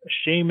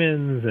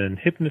shamans and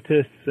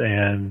hypnotists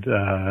and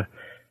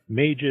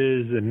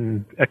mages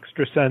and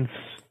extrasense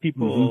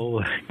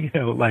people,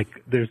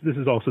 this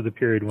is also the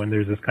period when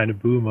there's this kind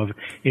of boom of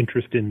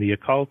interest in the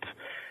occult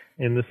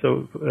in the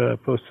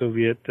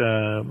post-Soviet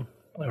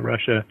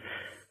Russia.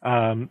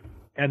 And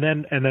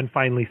then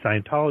finally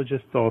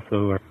Scientologists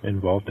also are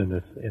involved in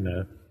this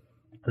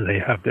they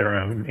have their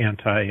own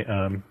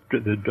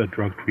the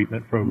drug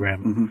treatment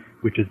program,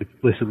 which is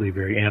explicitly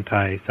very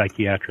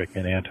anti-psychiatric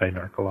and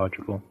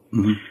anti-narcological.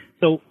 Mm-hmm.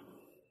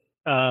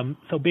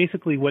 So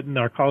basically, what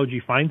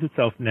narcology finds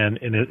itself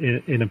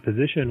in a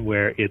position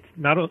where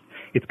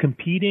it's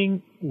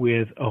competing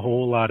with a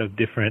whole lot of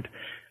different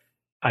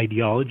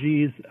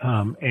ideologies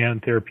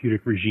and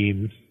therapeutic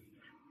regimes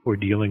for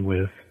dealing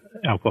with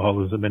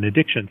alcoholism and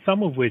addiction,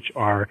 some of which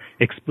are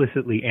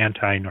explicitly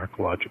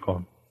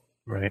anti-narcological,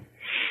 right?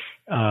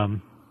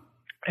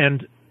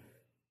 And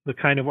the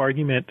kind of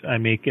argument I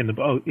make in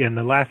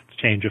the last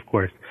change, of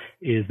course,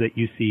 is that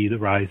you see the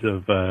rise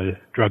of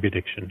drug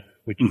addiction,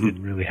 which you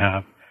didn't really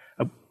have.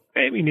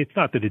 It's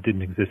not that it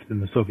didn't exist in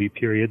the Soviet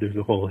period. There's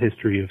a whole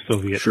history of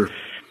Soviet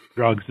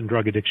drugs and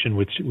drug addiction,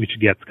 which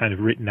gets kind of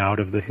written out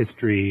of the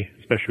history,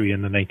 especially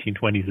in the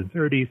 1920s and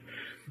 30s.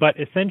 But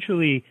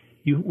essentially,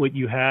 what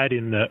you had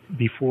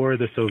before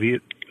the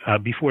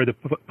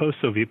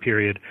post-Soviet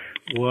period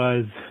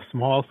was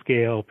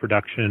small-scale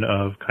production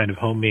of kind of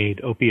homemade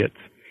opiates.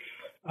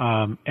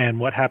 And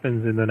what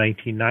happens in the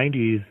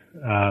 1990s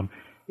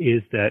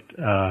is that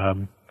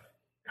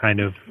kind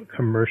of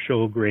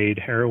commercial-grade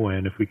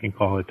heroin, if we can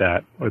call it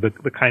that, or the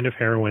kind of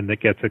heroin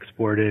that gets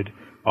exported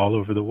all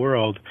over the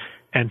world,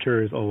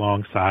 enters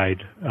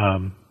alongside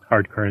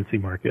hard currency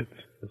markets,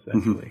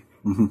 essentially.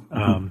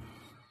 Mm-hmm.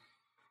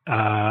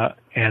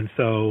 And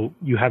so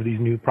you have these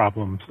new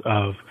problems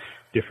of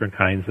different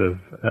kinds of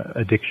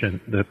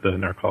addiction that the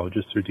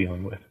narcologists are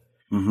dealing with.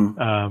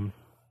 Mm-hmm.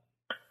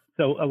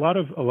 So a lot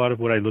of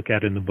what I look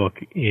at in the book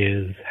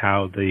is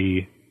how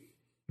the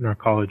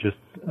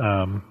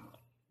narcologists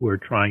were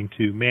trying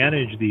to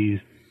manage these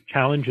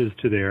challenges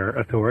to their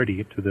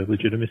authority, to the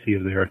legitimacy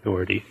of their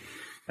authority.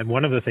 And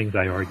one of the things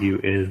I argue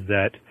is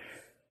that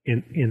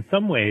in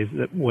some ways,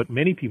 that what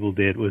many people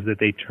did was that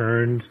they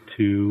turned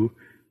to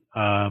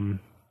the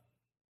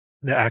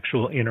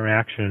actual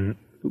interaction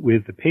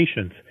with the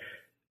patients.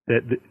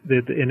 That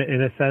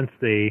in a sense,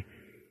 they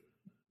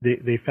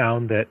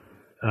found that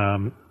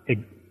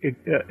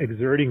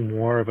exerting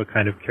more of a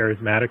kind of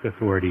charismatic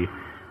authority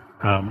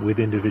with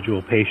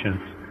individual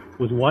patients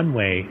was one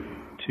way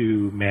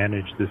to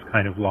manage this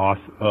kind of loss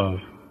of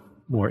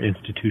more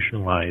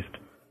institutionalized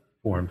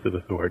forms of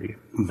authority,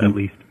 mm-hmm. at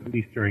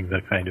least during the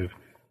kind of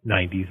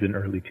 90s and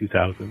early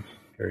 2000s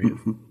period.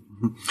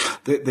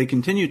 Mm-hmm. They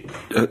continued,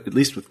 at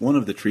least with one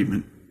of the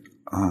treatment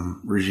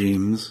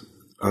regimes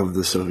of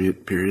the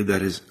Soviet period,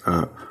 that is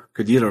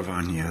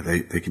Kadirovania.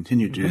 They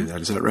continued to do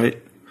that. Is that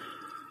right?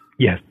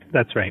 Yes,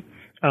 that's right.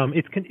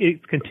 It's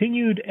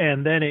continued,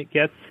 and then it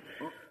gets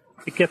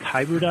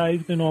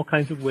hybridized in all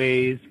kinds of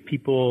ways.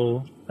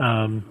 People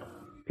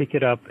pick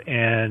it up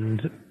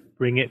and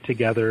bring it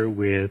together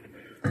with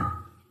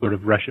sort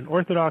of Russian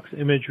Orthodox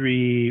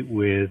imagery,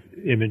 with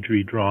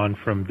imagery drawn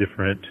from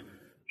different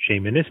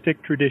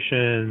shamanistic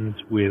traditions,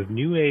 with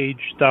New Age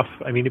stuff.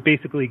 I mean, it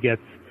basically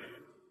gets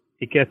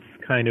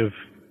kind of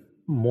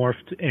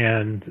morphed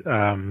and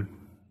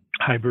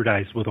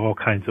hybridized with all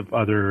kinds of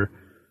other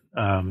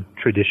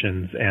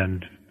traditions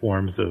and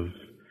forms of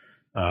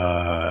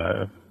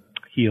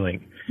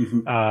healing.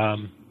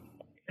 Mm-hmm.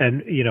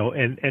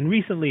 And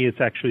recently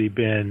it's actually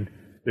been,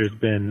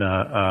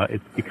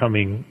 it's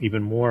becoming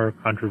even more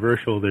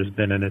controversial. There's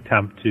been an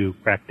attempt to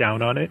crack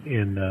down on it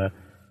in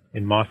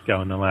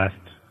Moscow in the last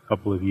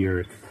couple of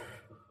years,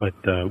 but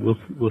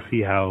we'll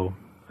see how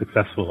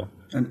successful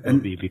it'll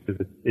be, because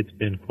it's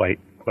been quite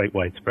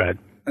widespread.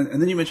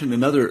 And then you mentioned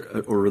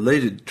another or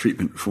related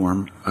treatment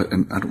form,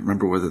 and I don't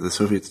remember whether the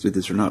Soviets did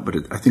this or not, but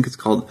I think it's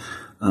called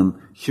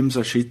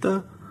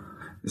Himzashita.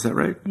 Is that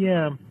right?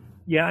 Yeah.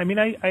 I mean,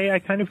 I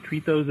kind of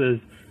treat those as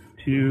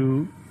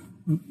two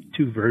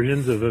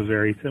versions of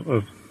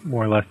of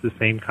more or less the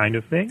same kind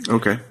of thing.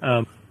 Okay.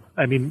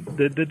 I mean,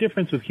 the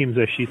difference with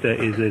Himzashita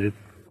is that it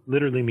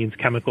literally means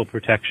chemical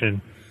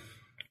protection,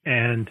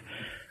 and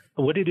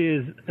what it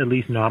is, at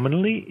least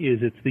nominally,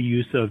 is it's the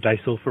use of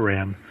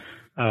disulfiram,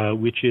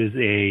 which is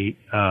a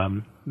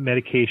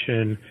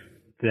medication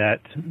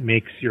that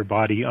makes your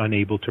body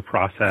unable to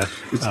process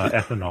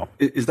ethanol.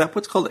 Is that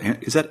what's called?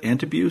 Is that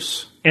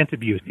Antabuse?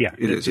 Antabuse, yeah.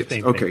 It is. Yes.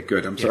 Okay,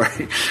 good. I'm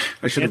sorry.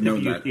 I should have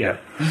known that. Yeah.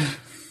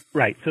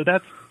 Right. So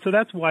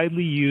that's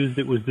widely used.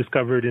 It was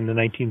discovered in the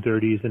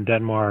 1930s in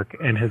Denmark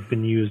and has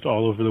been used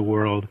all over the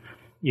world.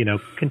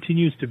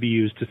 Continues to be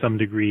used to some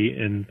degree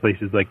in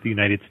places like the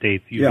United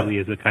States, usually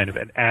as a kind of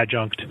an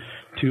adjunct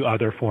to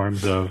other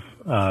forms of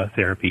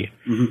therapy.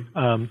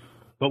 Mm-hmm.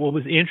 But what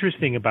was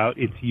interesting about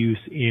its use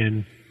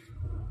in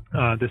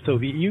the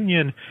Soviet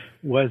Union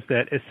was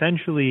that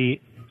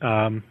essentially,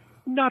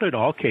 not at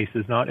all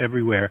cases, not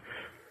everywhere,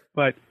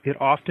 but it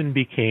often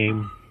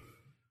became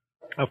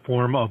a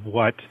form of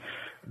what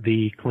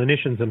the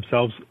clinicians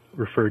themselves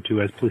referred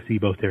to as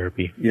placebo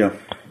therapy. Yeah.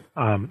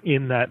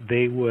 In that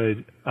they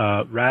would,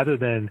 rather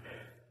than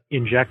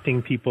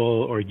injecting people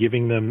or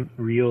giving them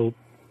real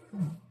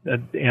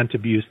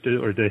Antabuse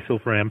or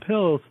disulfiram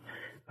pills,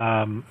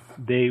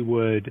 they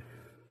would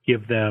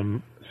give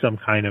them some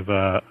kind of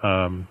a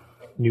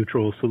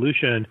neutral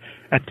solution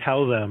and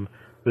tell them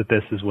that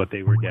this is what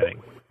they were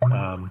getting.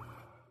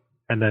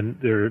 And then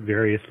there are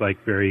various,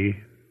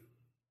 very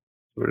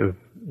sort of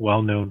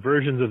well-known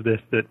versions of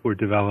this that were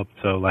developed.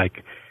 So,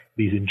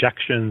 these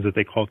injections that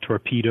they call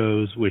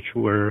torpedoes, which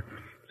were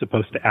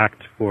supposed to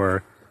act for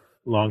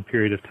a long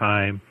period of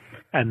time,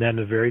 and then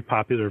a very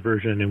popular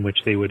version in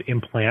which they would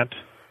implant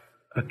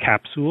a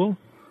capsule,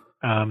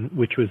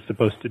 which was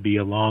supposed to be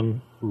a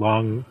long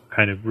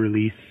kind of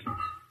release,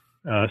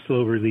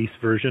 slow release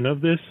version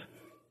of this.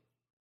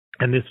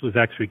 And this was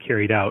actually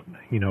carried out,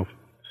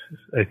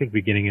 I think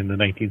beginning in the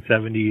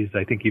 1970s.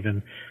 I think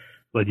even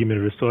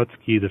Vladimir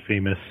Vysotsky, the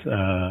famous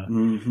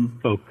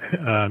folk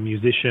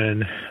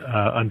musician,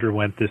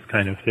 underwent this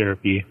kind of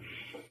therapy.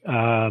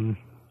 And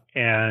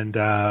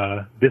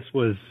this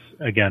was,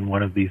 again,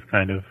 one of these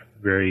kind of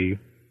very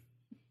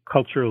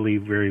culturally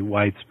very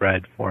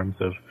widespread forms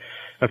of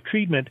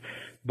treatment.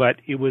 But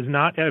it was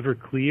not ever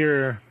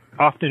clear,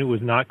 often it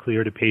was not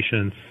clear to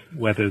patients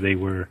whether they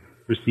were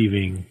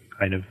receiving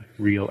kind of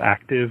real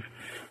active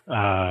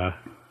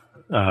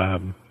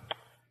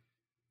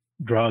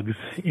drugs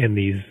in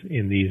these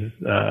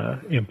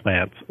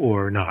implants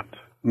or not.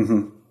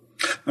 Mm-hmm.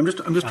 I'm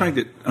just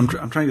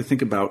trying to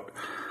think about.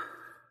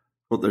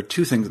 Well, there are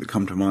two things that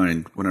come to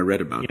mind when I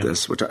read about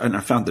this, and I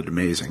found it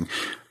amazing.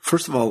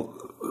 First of all,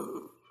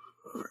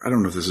 I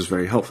don't know if this is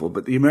very helpful,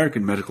 but the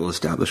American medical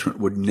establishment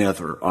would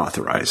never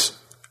authorize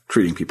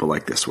treating people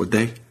like this, would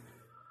they?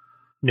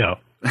 No.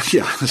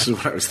 Yeah, this is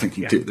what I was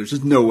thinking too. There's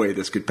just no way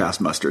this could pass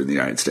muster in the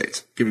United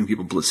States, giving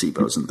people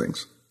placebos and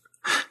things.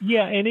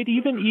 Yeah, and it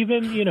even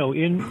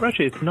in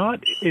Russia, it's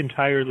not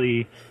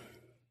entirely.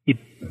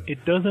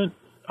 It doesn't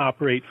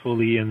operate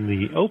fully in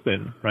the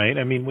open, right?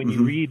 I mean, when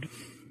you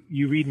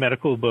read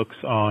medical books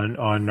on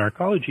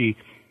narcology,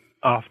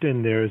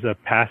 often there's a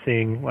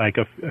passing, like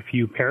a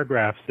few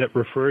paragraphs that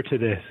refer to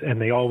this,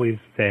 and they always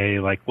say,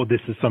 like, well,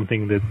 this is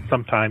something that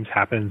sometimes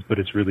happens, but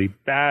it's really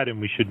bad, and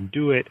we shouldn't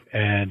do it,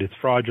 and it's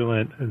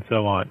fraudulent, and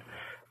so on.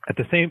 At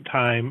the same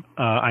time,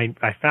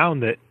 I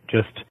found that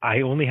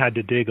I only had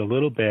to dig a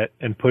little bit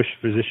and push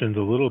physicians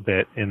a little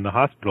bit in the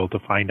hospital to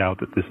find out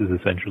that this is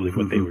essentially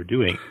what they were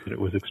doing, that it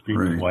was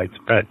extremely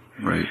widespread.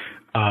 Right.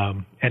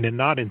 And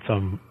not in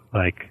some,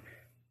 like,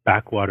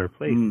 backwater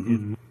place,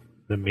 in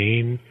the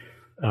main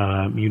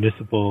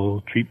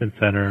municipal treatment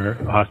center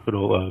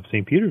hospital of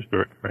St.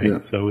 Petersburg, right? Yeah.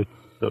 So it's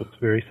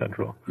very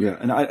central. Yeah,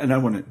 and I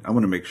want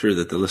to make sure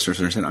that the listeners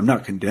understand. I'm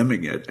not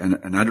condemning it, and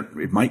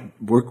it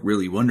might work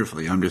really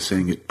wonderfully. I'm just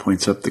saying it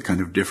points up the kind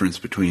of difference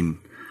between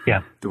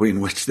the way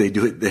in which they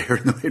do it there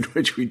and the way in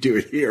which we do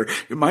it here.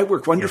 It might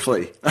work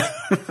wonderfully. Yeah.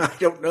 I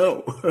don't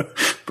know,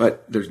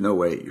 but there's no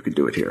way you can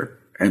do it here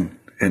and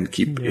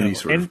keep any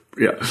sort of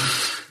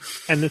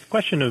And this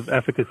question of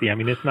efficacy, I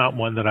mean, it's not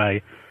one that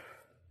I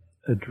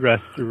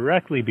address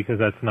directly because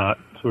that's not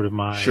sort of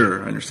my.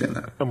 Sure, I understand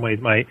that. In some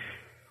ways, my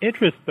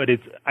interest, but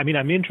I'm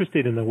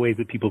interested in the ways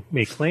that people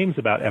make claims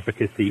about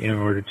efficacy in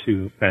order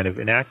to kind of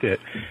enact it.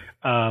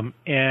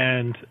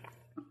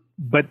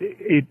 But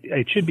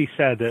it should be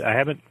said that I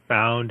haven't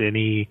found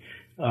any,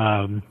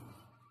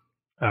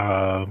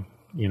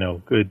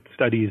 good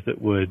studies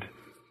that would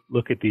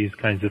look at these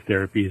kinds of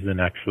therapies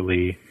and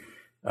actually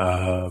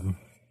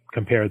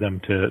compare them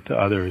to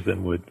others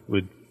and would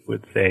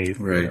say,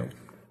 right.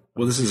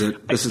 Well, this is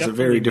a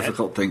very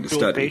difficult thing to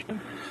study.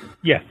 Patients.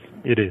 Yes,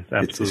 it is.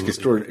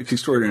 Absolutely. It's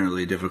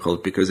extraordinarily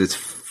difficult because it's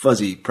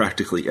fuzzy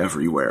practically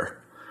everywhere.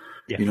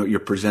 Yeah. You're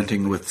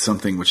presenting with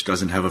something which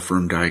doesn't have a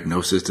firm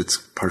diagnosis. It's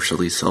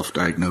partially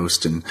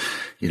self-diagnosed, and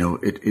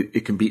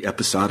it can be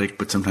episodic,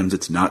 but sometimes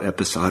it's not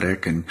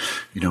episodic. And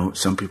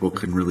some people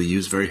can really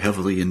use very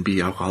heavily and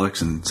be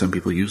alcoholics, and some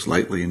people use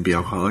lightly and be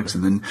alcoholics,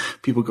 and then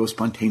people go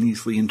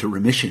spontaneously into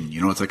remission.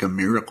 It's like a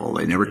miracle.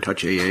 They never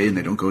touch AA and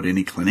they don't go to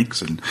any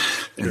clinics, and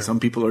some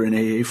people are in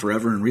AA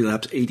forever and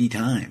relapse 80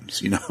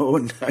 times.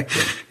 And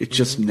it's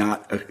just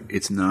not.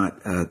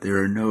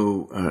 There are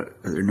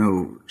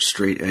no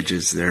straight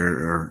edges.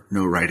 There are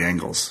no right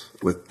angles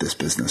with this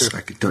business. Sure.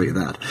 I can tell you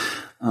that.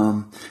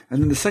 And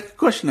then the second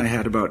question I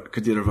had about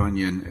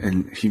Kadirovanya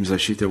and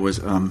Himzashita was,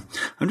 I'm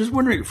just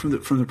wondering from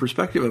the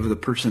perspective of the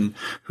person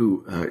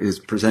who is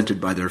presented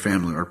by their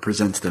family or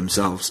presents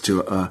themselves to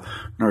a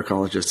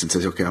narcologist and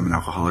says, okay, I'm an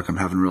alcoholic, I'm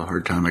having a real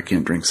hard time, I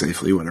can't drink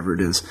safely, whatever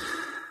it is.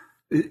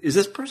 Is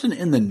this person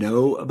in the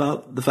know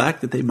about the fact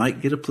that they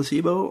might get a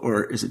placebo,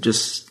 or is it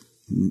just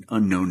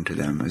unknown to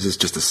them? Is this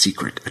just a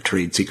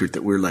trade secret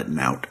that we're letting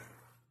out?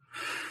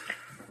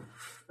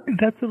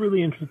 That's a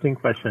really interesting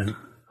question,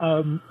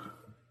 and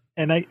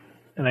I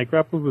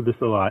grapple with this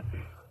a lot.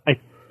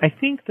 I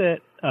think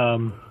that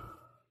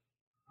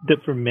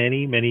that for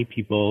many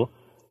people,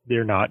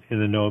 they're not in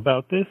the know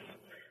about this,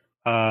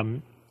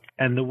 and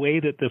the way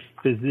that the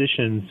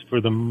physicians, for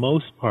the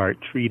most part,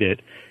 treat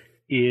it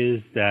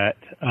is that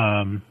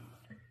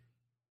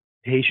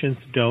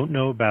patients don't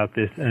know about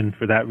this, and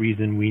for that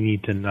reason, we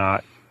need to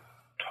not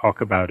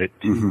talk about it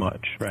too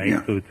much, right?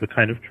 Yeah. So it's a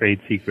kind of trade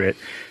secret.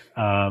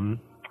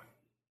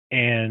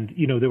 And,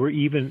 there were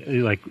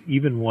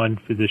even one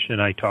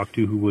physician I talked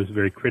to who was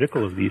very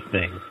critical of these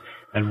things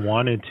and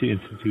wanted to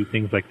institute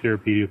things like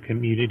therapeutic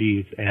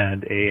communities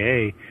and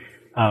AA,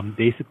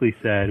 basically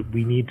said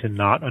we need to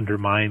not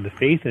undermine the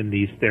faith in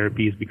these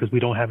therapies because we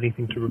don't have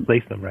anything to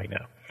replace them right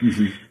now.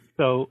 Mm-hmm.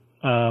 So,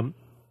 on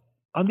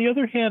the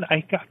other hand, I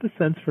got the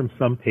sense from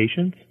some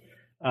patients,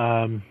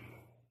 and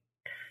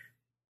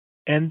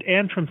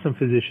from some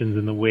physicians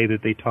in the way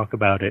that they talk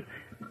about it,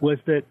 was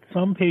that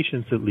some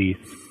patients at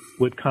least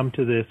would come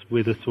to this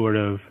with a sort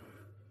of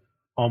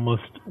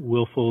almost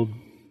willful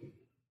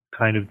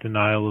kind of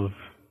denial of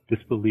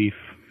disbelief,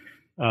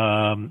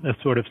 a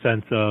sort of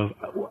sense of,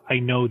 I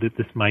know that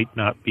this might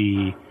not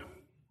be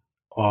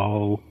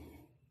all,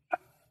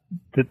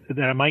 that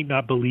I might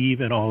not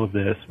believe in all of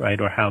this, right,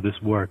 or how this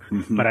works,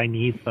 but I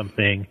need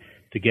something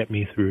to get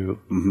me through.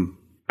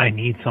 I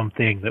need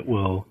something that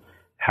will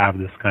have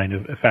this kind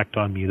of effect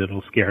on me that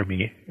will scare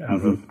me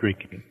out of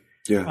drinking.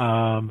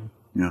 Yeah.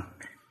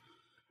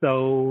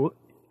 So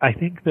I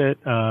think that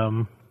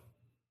that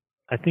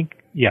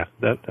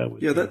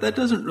was... Yeah, that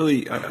doesn't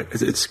really...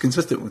 it's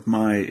consistent with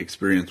my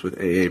experience with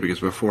AA,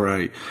 because before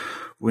I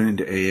went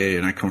into AA,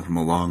 and I come from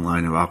a long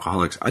line of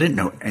alcoholics, I didn't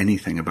know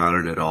anything about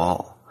it at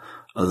all,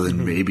 other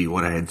than maybe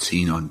what I had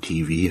seen on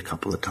TV a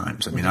couple of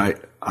times. I mean, I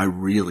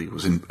really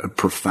was in a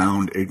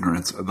profound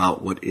ignorance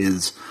about what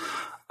is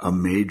a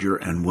major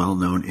and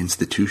well-known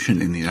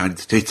institution in the United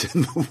States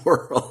and the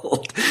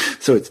world.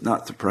 So it's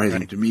not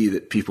surprising to me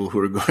that people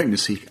who are going to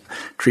seek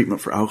treatment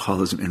for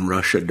alcoholism in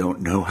Russia don't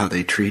know how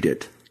they treat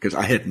it, because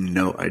I had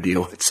no idea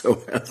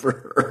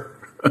whatsoever.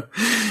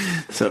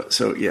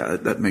 So yeah,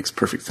 that makes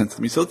perfect sense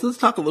to me. So let's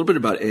talk a little bit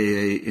about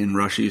AA in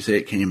Russia. You say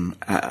it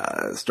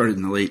started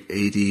in the late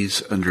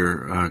 80s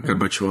under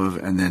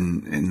Gorbachev, and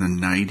then in the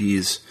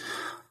 90s,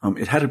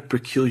 it had a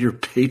peculiar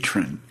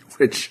patron,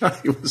 which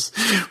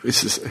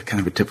this is kind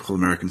of a typical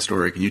American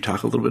story. Can you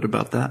talk a little bit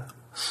about that?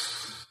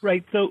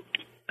 Right. So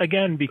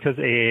again, because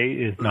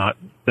AA is not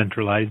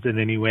centralized in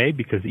any way,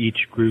 because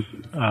each group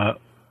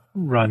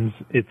runs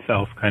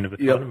itself kind of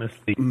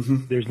autonomously.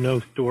 Yep. There's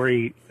no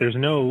story. There's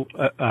no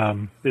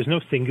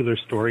singular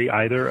story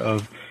either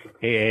of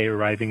AA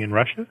arriving in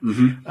Russia,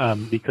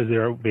 because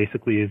there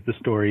basically is the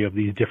story of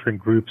these different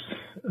groups,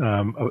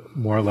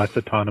 more or less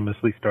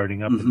autonomously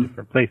starting up in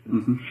different places.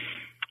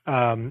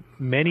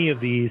 Many of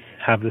these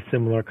have the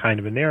similar kind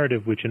of a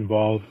narrative, which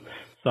involves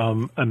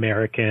some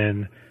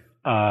American,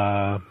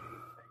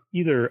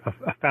 either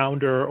a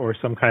founder or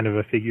some kind of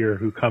a figure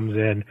who comes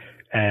in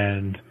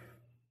and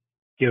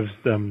gives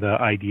them the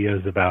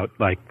ideas about,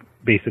 like,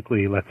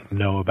 basically lets them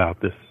know about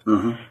this.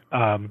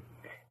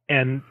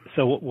 And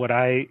so what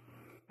I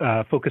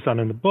focus on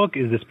in the book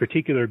is this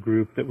particular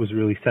group that was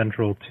really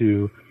central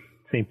to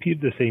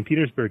the St.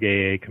 Petersburg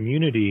AA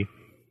community,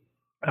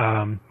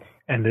 and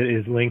it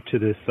is linked to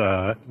this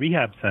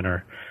rehab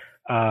center.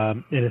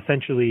 And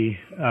essentially,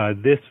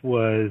 this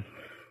was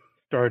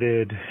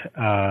started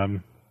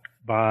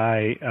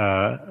by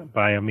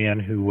a man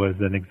who was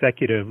an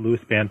executive,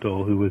 Louis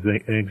Bantle, who was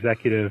an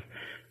executive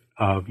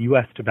of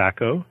U.S.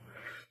 Tobacco.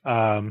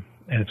 And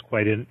it's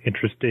quite an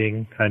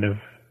interesting kind of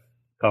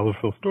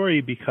colorful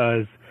story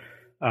because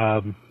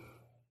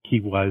he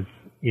was,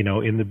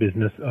 in the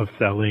business of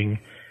selling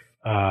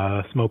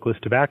smokeless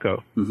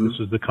tobacco. This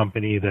was the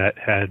company that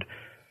had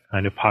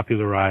kind of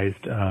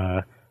popularized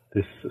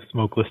this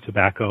smokeless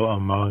tobacco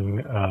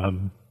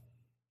among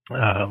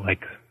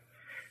like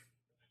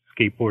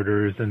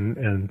skateboarders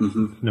and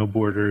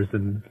snowboarders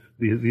and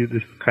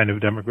this kind of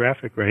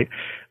demographic, right?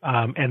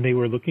 And they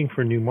were looking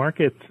for new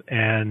markets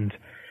and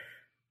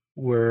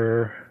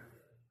were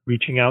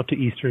reaching out to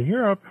Eastern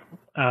Europe.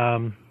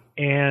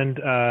 And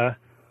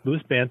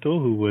Louis Bantle,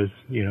 who was,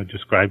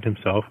 described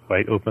himself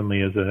quite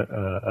openly as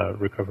a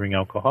recovering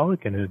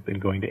alcoholic and had been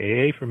going to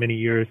AA for many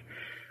years,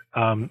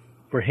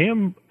 for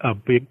him, a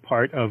big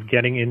part of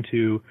getting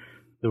into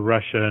the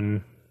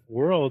Russian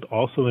world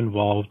also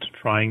involved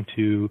trying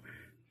to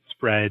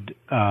spread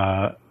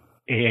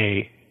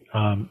AA,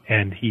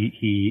 and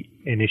he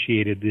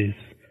initiated this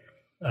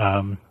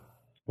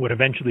what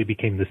eventually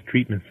became this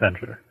treatment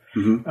center,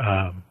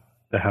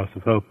 the House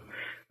of Hope.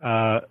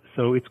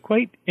 So it's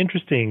quite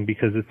interesting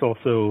because it's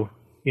also,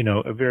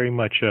 a very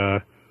much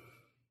in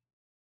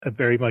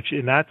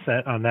that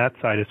sense, on that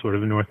side is sort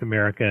of a North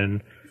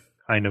American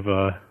kind of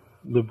a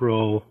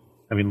liberal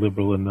in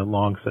the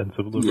long sense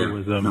of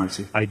liberalism,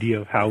 idea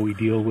of how we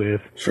deal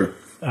with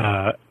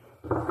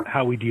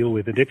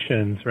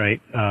addictions,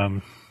 right?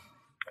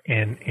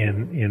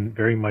 And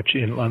very much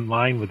in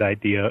line with the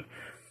idea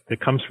that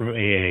comes from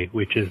AA,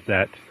 which is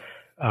that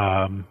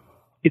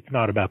it's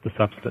not about the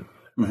substance,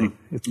 right?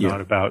 It's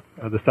not about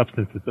the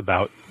substance. It's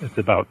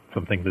about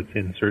something that's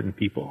in certain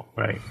people,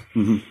 right?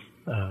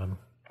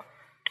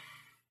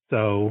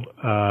 So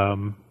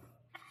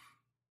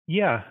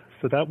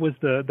that was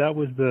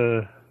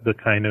the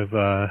kind of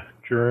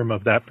germ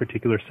of that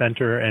particular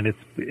center, and it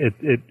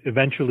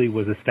eventually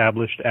was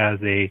established as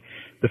the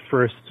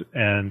first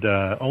and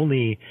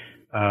only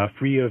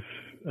free of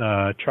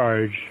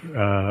charge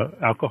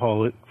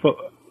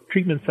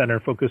treatment center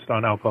focused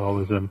on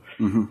alcoholism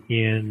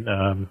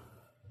in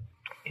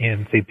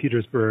St.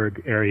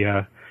 Petersburg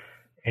area,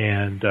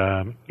 and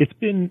it's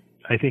been,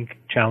 I think,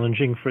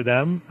 challenging for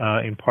them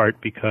in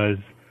part because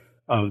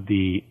of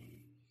the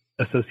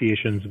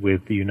associations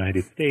with the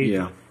United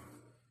States.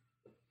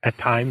 At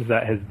times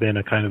that has been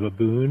a kind of a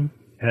boon,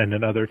 and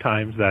at other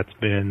times that's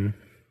been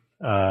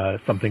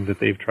something that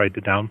they've tried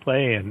to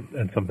downplay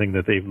and something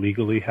that they've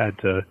legally had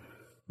to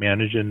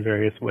manage in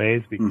various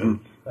ways because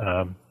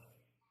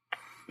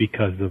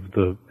of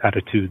the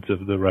attitudes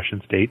of the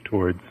Russian state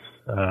towards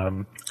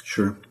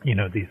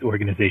these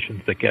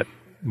organizations that get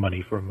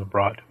money from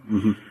abroad.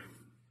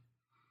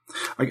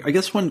 I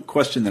guess one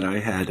question that I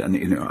had,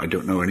 and I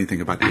don't know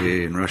anything about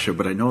AA in Russia,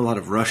 but I know a lot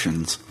of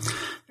Russians,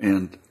 I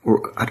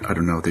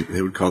don't know, they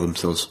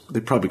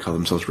probably call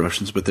themselves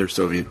Russians, but they're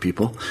Soviet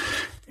people.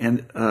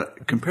 And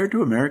compared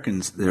to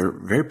Americans, they're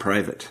very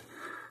private.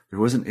 There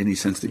wasn't any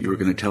sense that you were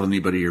going to tell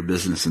anybody your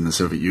business in the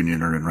Soviet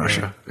Union or in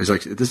Russia. It's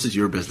like, this is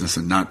your business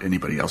and not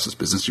anybody else's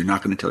business. You're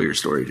not going to tell your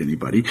story to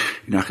anybody.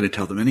 You're not going to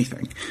tell them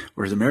anything.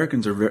 Whereas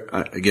Americans are very,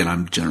 again,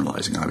 I'm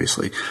generalizing,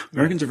 obviously.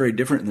 Americans are very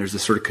different, and there's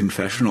this sort of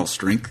confessional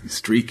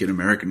streak in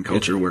American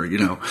culture where,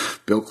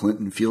 Bill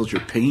Clinton feels your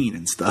pain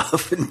and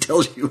stuff and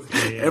tells you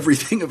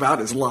everything about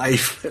his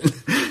life. And,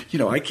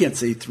 I can't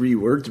say 3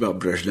 words about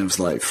Brezhnev's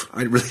life.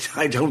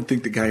 I don't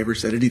think the guy ever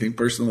said anything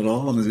personal at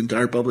all in his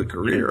entire public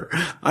career.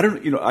 I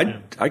don't,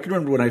 I can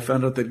remember when I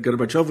found out that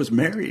Gorbachev was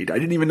married. I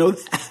didn't even know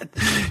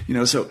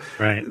that, so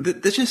right.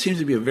 This just seems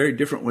to be a very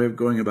different way of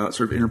going about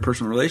sort of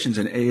interpersonal relations,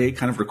 and AA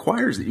kind of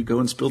requires that you go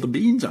and spill the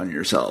beans on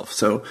yourself.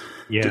 So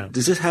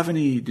does this have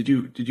any, did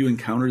you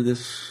encounter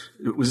this?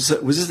 Was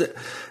this,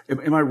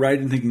 am I right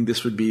in thinking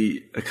this would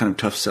be a kind of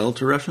tough sell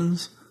to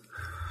Russians?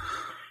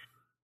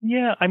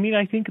 Yeah, I mean,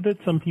 I think that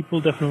some people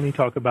definitely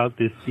talk about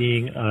this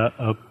being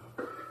one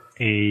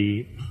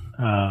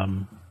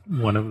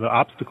of the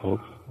obstacles,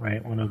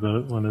 right? One of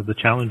the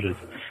challenges,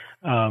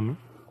 and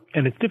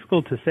it's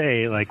difficult to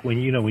say. Like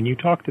when you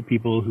talk to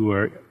people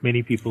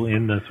many people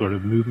in the sort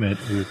of movement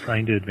who are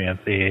trying to advance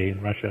AA in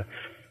Russia,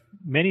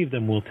 many of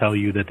them will tell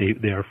you that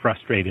they are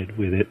frustrated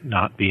with it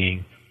not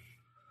being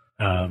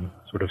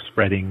sort of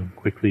spreading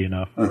quickly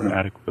enough or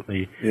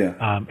adequately. Yeah.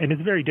 And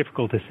it's very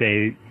difficult to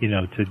say,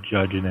 to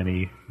judge in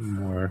any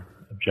more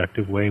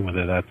objective way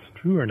whether that's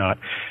true or not.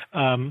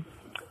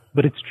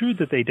 But it's true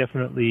that they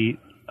definitely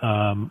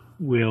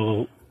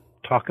will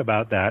talk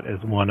about that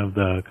as one of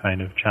the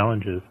kind of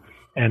challenges.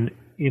 And,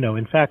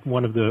 in fact,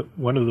 one of the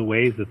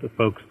ways that the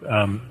folks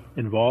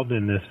involved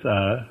in this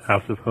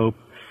House of Hope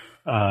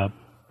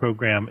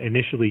program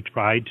initially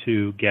tried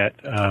to get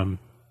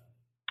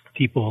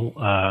people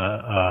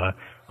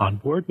on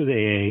board with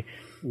AA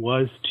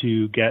was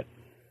to get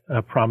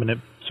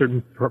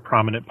certain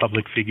prominent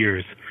public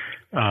figures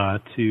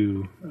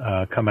to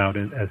come out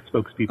as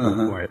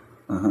spokespeople for it.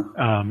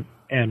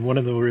 And one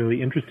of the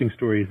really interesting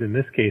stories in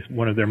this case,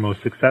 one of their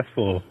most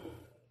successful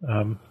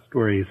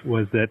stories,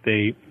 was that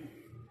they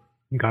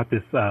got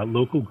this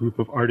local group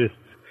of artists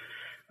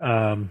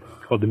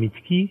called the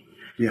Mitski,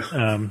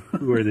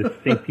 who are this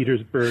St.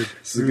 Petersburg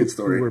group,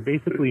 who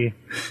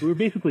were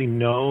basically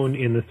known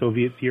in the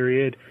Soviet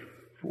period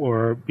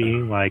for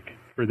being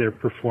for their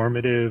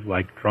performative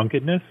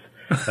drunkenness,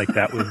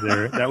 that was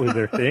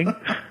their thing.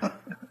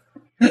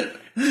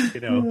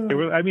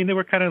 They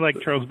were kind of like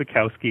Charles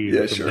Bukowski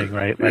or something,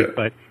 right?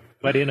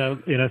 But in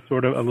a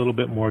sort of a little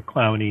bit more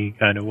clowny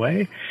kind of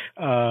way.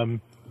 And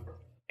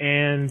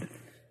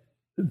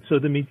so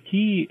the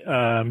Mitski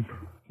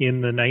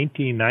in the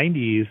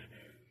 1990s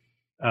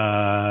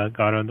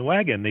got on the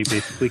wagon. They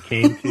basically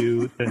came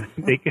to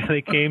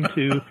they came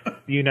to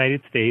the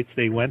United States.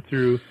 They went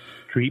through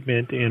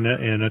treatment in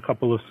a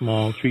couple of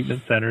small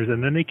treatment centers,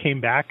 and then they came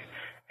back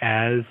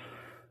as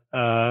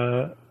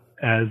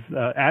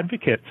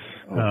advocates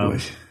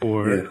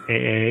for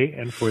AA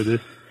and for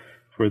this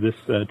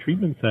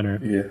treatment center.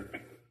 Yeah.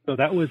 So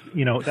that was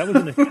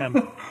an attempt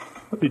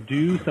to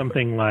do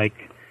something like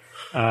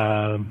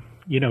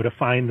to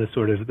find the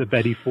sort of the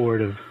Betty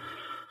Ford of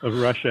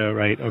Russia,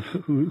 right? Of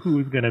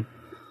who's going to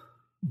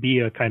be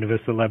a kind of a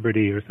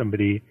celebrity or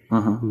somebody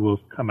who will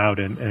come out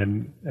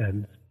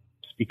and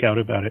speak out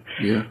about it.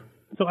 Yeah.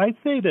 So I'd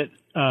say that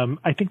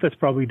I think that's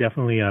probably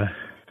definitely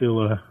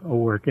still a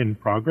work in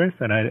progress,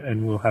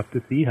 and we'll have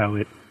to see how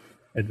it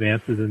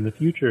advances in the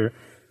future.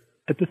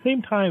 At the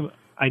same time,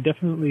 I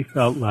definitely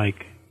felt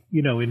like,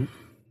 in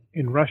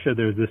Russia,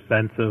 there's this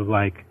sense of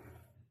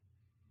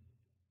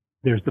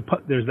there's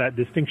that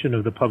distinction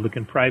of the public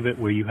and private,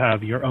 where you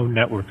have your own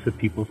networks of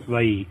people,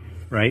 svai,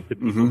 right? The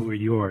people who are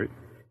yours,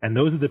 and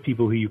those are the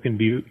people who you can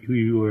be,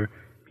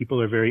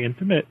 people are very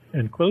intimate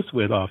and close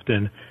with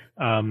often,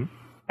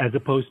 as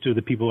opposed to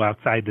the people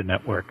outside the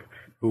network,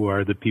 who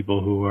are the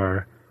people who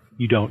are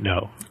you don't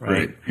know,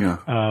 right? Yeah.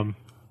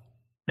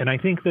 And I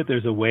think that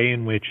there's a way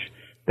in which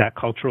that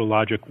cultural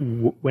logic,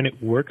 when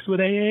it works with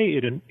AA,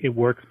 it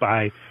works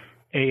by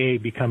AA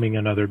becoming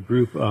another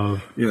group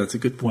of that's a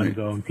good point. One's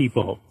own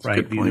people,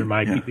 right?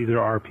 These are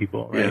our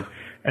people, right? Yeah.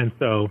 And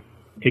so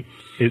it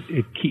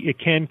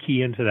can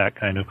key into that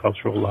kind of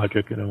cultural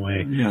logic in a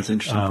way. Yeah, it's an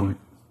interesting point.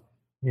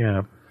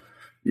 Yeah.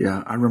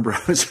 Yeah, I remember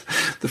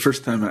the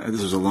first time,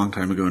 this was a long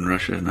time ago in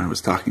Russia, and I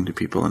was talking to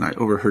people, and I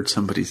overheard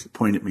somebody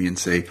point at me and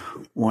say,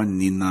 "On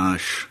ni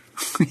nash."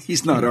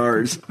 He's not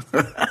ours.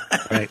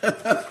 Right.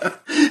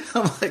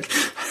 I'm like,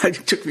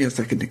 it took me a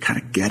second to kind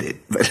of get it,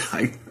 but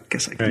I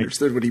guess I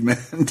understood what he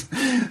meant.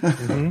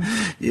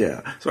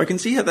 Yeah. So I can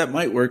see how that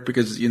might work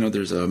because,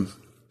 there's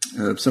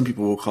some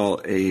people will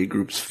call AA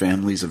groups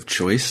families of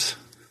choice.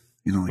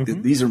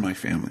 These are my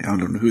family. I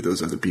don't know who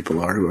those other people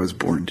are who I was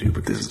born to,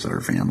 but this is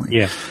our family.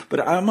 Yeah.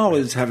 But I'm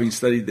always, having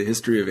studied the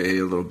history of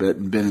AA a little bit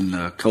and been in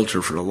the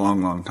culture for a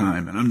long, long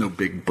time, and I'm no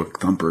big book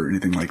thumper or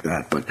anything like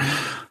that, but,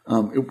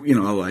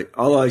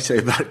 all I say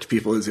about it to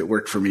people is it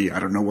worked for me.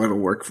 I don't know what'll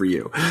work for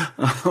you.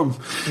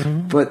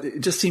 But it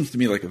just seems to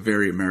me like a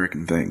very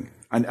American thing.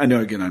 I know,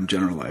 again, I'm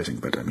generalizing,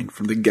 but I mean,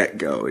 from the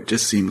get-go, it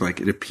just seemed like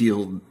it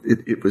appealed.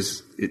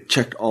 It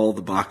checked all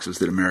the boxes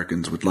that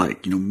Americans would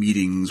like.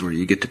 Meetings where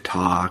you get to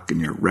talk and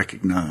you're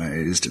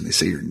recognized and they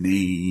say your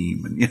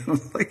name,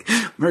 and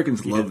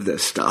Americans love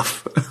this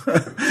stuff.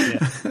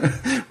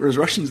 Whereas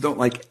Russians don't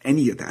like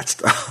any of that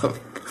stuff.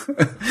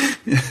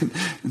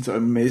 And so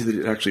I'm amazed that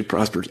it actually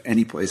prospers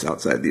any place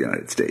outside the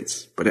United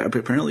States. But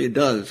apparently it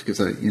does, because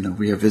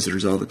we have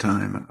visitors all the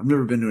time. I've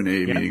never been to an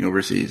AA meeting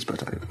overseas,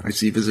 but I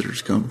see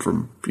visitors come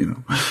from, they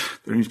don't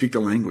even speak the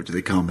language.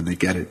 They come and they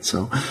get it.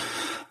 So,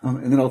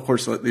 and then of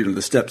course,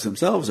 the steps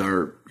themselves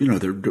are,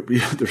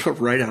 they're sort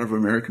of right out of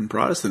American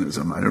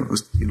Protestantism. I don't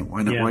know,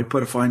 why not? Yeah. Why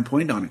put a fine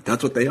point on it?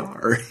 That's what they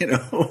are.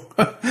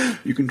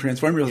 You can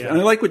transform yourself. Yeah. And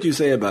I like what you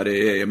say about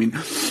AA. I mean,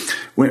 I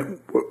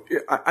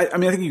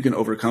think you can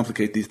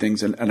overcomplicate these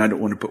things, and I don't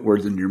want to put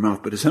words in your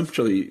mouth, but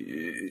essentially,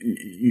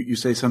 you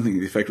say something to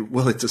the effect,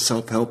 well, it's a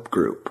self-help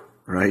group,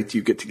 right?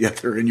 You get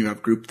together and you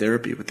have group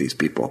therapy with these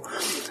people,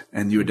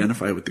 and you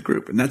identify with the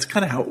group, and that's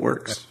kind of how it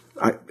works.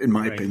 In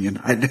my opinion,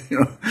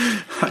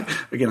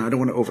 again, I don't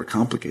want to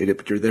overcomplicate it,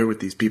 but you're there with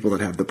these people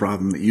that have the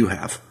problem that you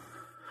have.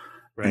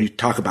 Right. And you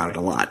talk about it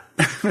a lot.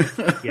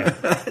 Yeah.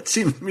 It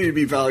seems to me to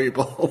be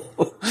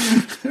valuable.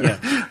 Yeah.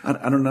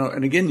 I don't know.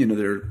 And again,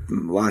 there are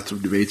lots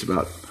of debates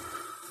about,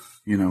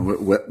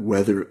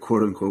 whether,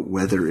 quote unquote,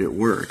 whether it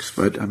works.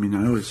 But I mean,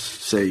 I always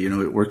say,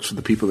 it works for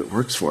the people it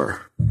works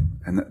for.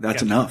 And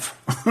that's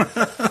enough.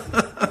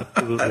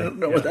 I don't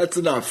know what that's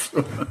enough.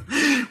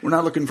 We're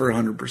not looking for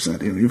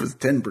 100%. If it's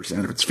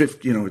 10%, if it's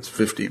 50, it's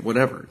 50,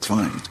 whatever. It's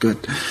fine. It's good.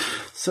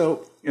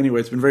 So anyway,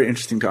 it's been very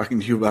interesting talking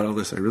to you about all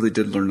this. I really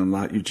did learn a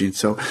lot, Eugene.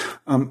 So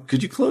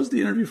could you close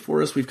the interview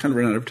for us? We've kind of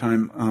run out of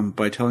time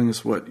by telling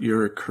us what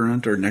your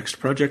current or next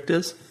project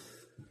is.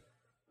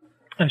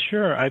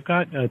 Sure. I've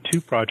got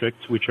two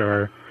projects which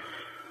are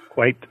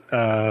quite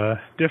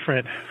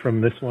different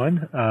from this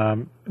one.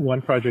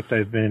 One project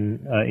I've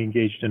been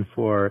engaged in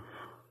for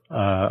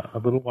a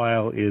little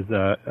while is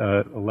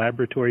a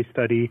laboratory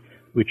study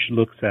which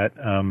looks at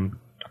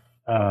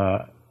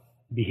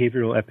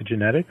behavioral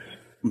epigenetics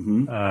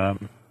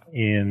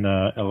in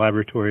a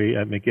laboratory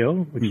at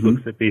McGill, which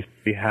looks at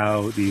basically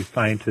how the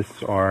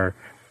scientists are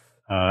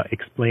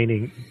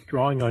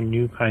drawing on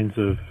new kinds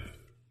of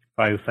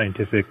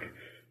bioscientific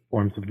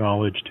forms of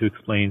knowledge to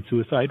explain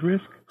suicide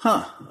risk.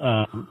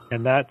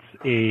 And that's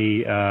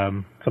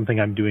something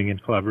I'm doing in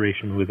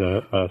collaboration with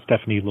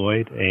Stephanie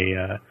Lloyd,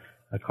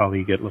 a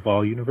colleague at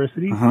Laval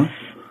University.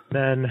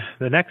 Then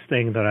the next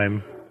thing that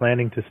I'm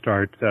planning to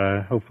start,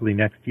 hopefully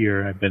next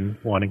year, I've been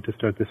wanting to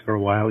start this for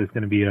a while, is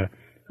going to be a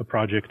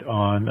project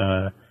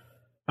on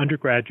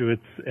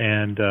undergraduates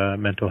and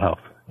mental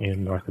health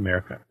in North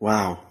America.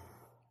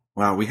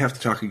 Wow, we have to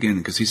talk again,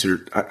 because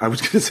I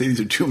was going to say these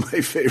are two of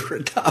my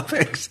favorite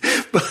topics,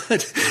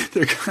 but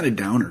they're kind of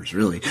downers,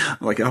 really,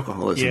 like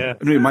alcoholism. Yeah.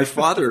 I mean, my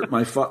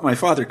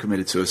father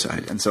committed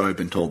suicide, and so I've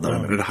been told that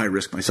I'm at high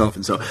risk myself,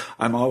 and so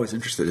I'm always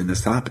interested in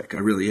this topic. I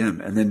really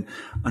am. And then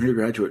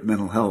undergraduate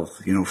mental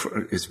health,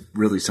 is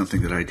really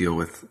something that I deal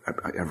with.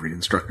 Every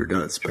instructor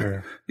does,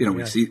 but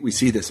we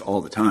see this all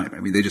the time.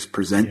 I mean, they just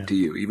present to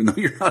you, even though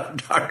you're not a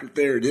doctor.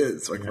 There it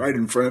is, right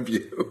in front of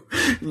you,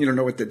 and you don't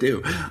know what to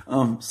do.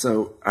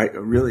 So I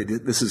really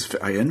did.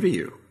 I envy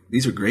you.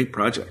 These are great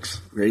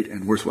projects, great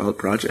and worthwhile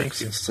projects.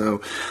 Thank you.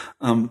 So,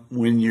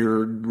 when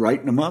you're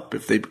writing them up,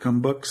 if they become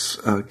books,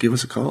 give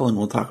us a call and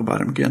we'll talk about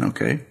them again.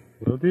 Okay.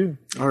 Will do.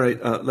 All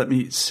right. Let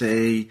me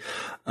say,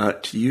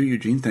 to you,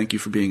 Eugene, thank you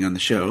for being on the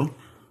show.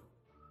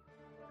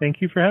 Thank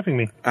you for having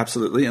me.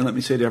 Absolutely. And let me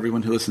say to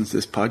everyone who listens to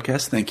this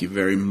podcast, thank you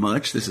very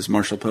much. This is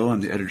Marshall Poe.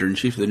 I'm the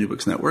editor-in-chief of the New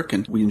Books Network,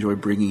 and we enjoy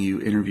bringing you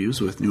interviews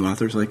with new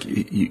authors like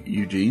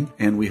Eugene,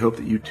 and we hope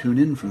that you tune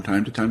in from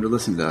time to time to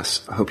listen to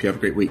us. I hope you have a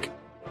great week.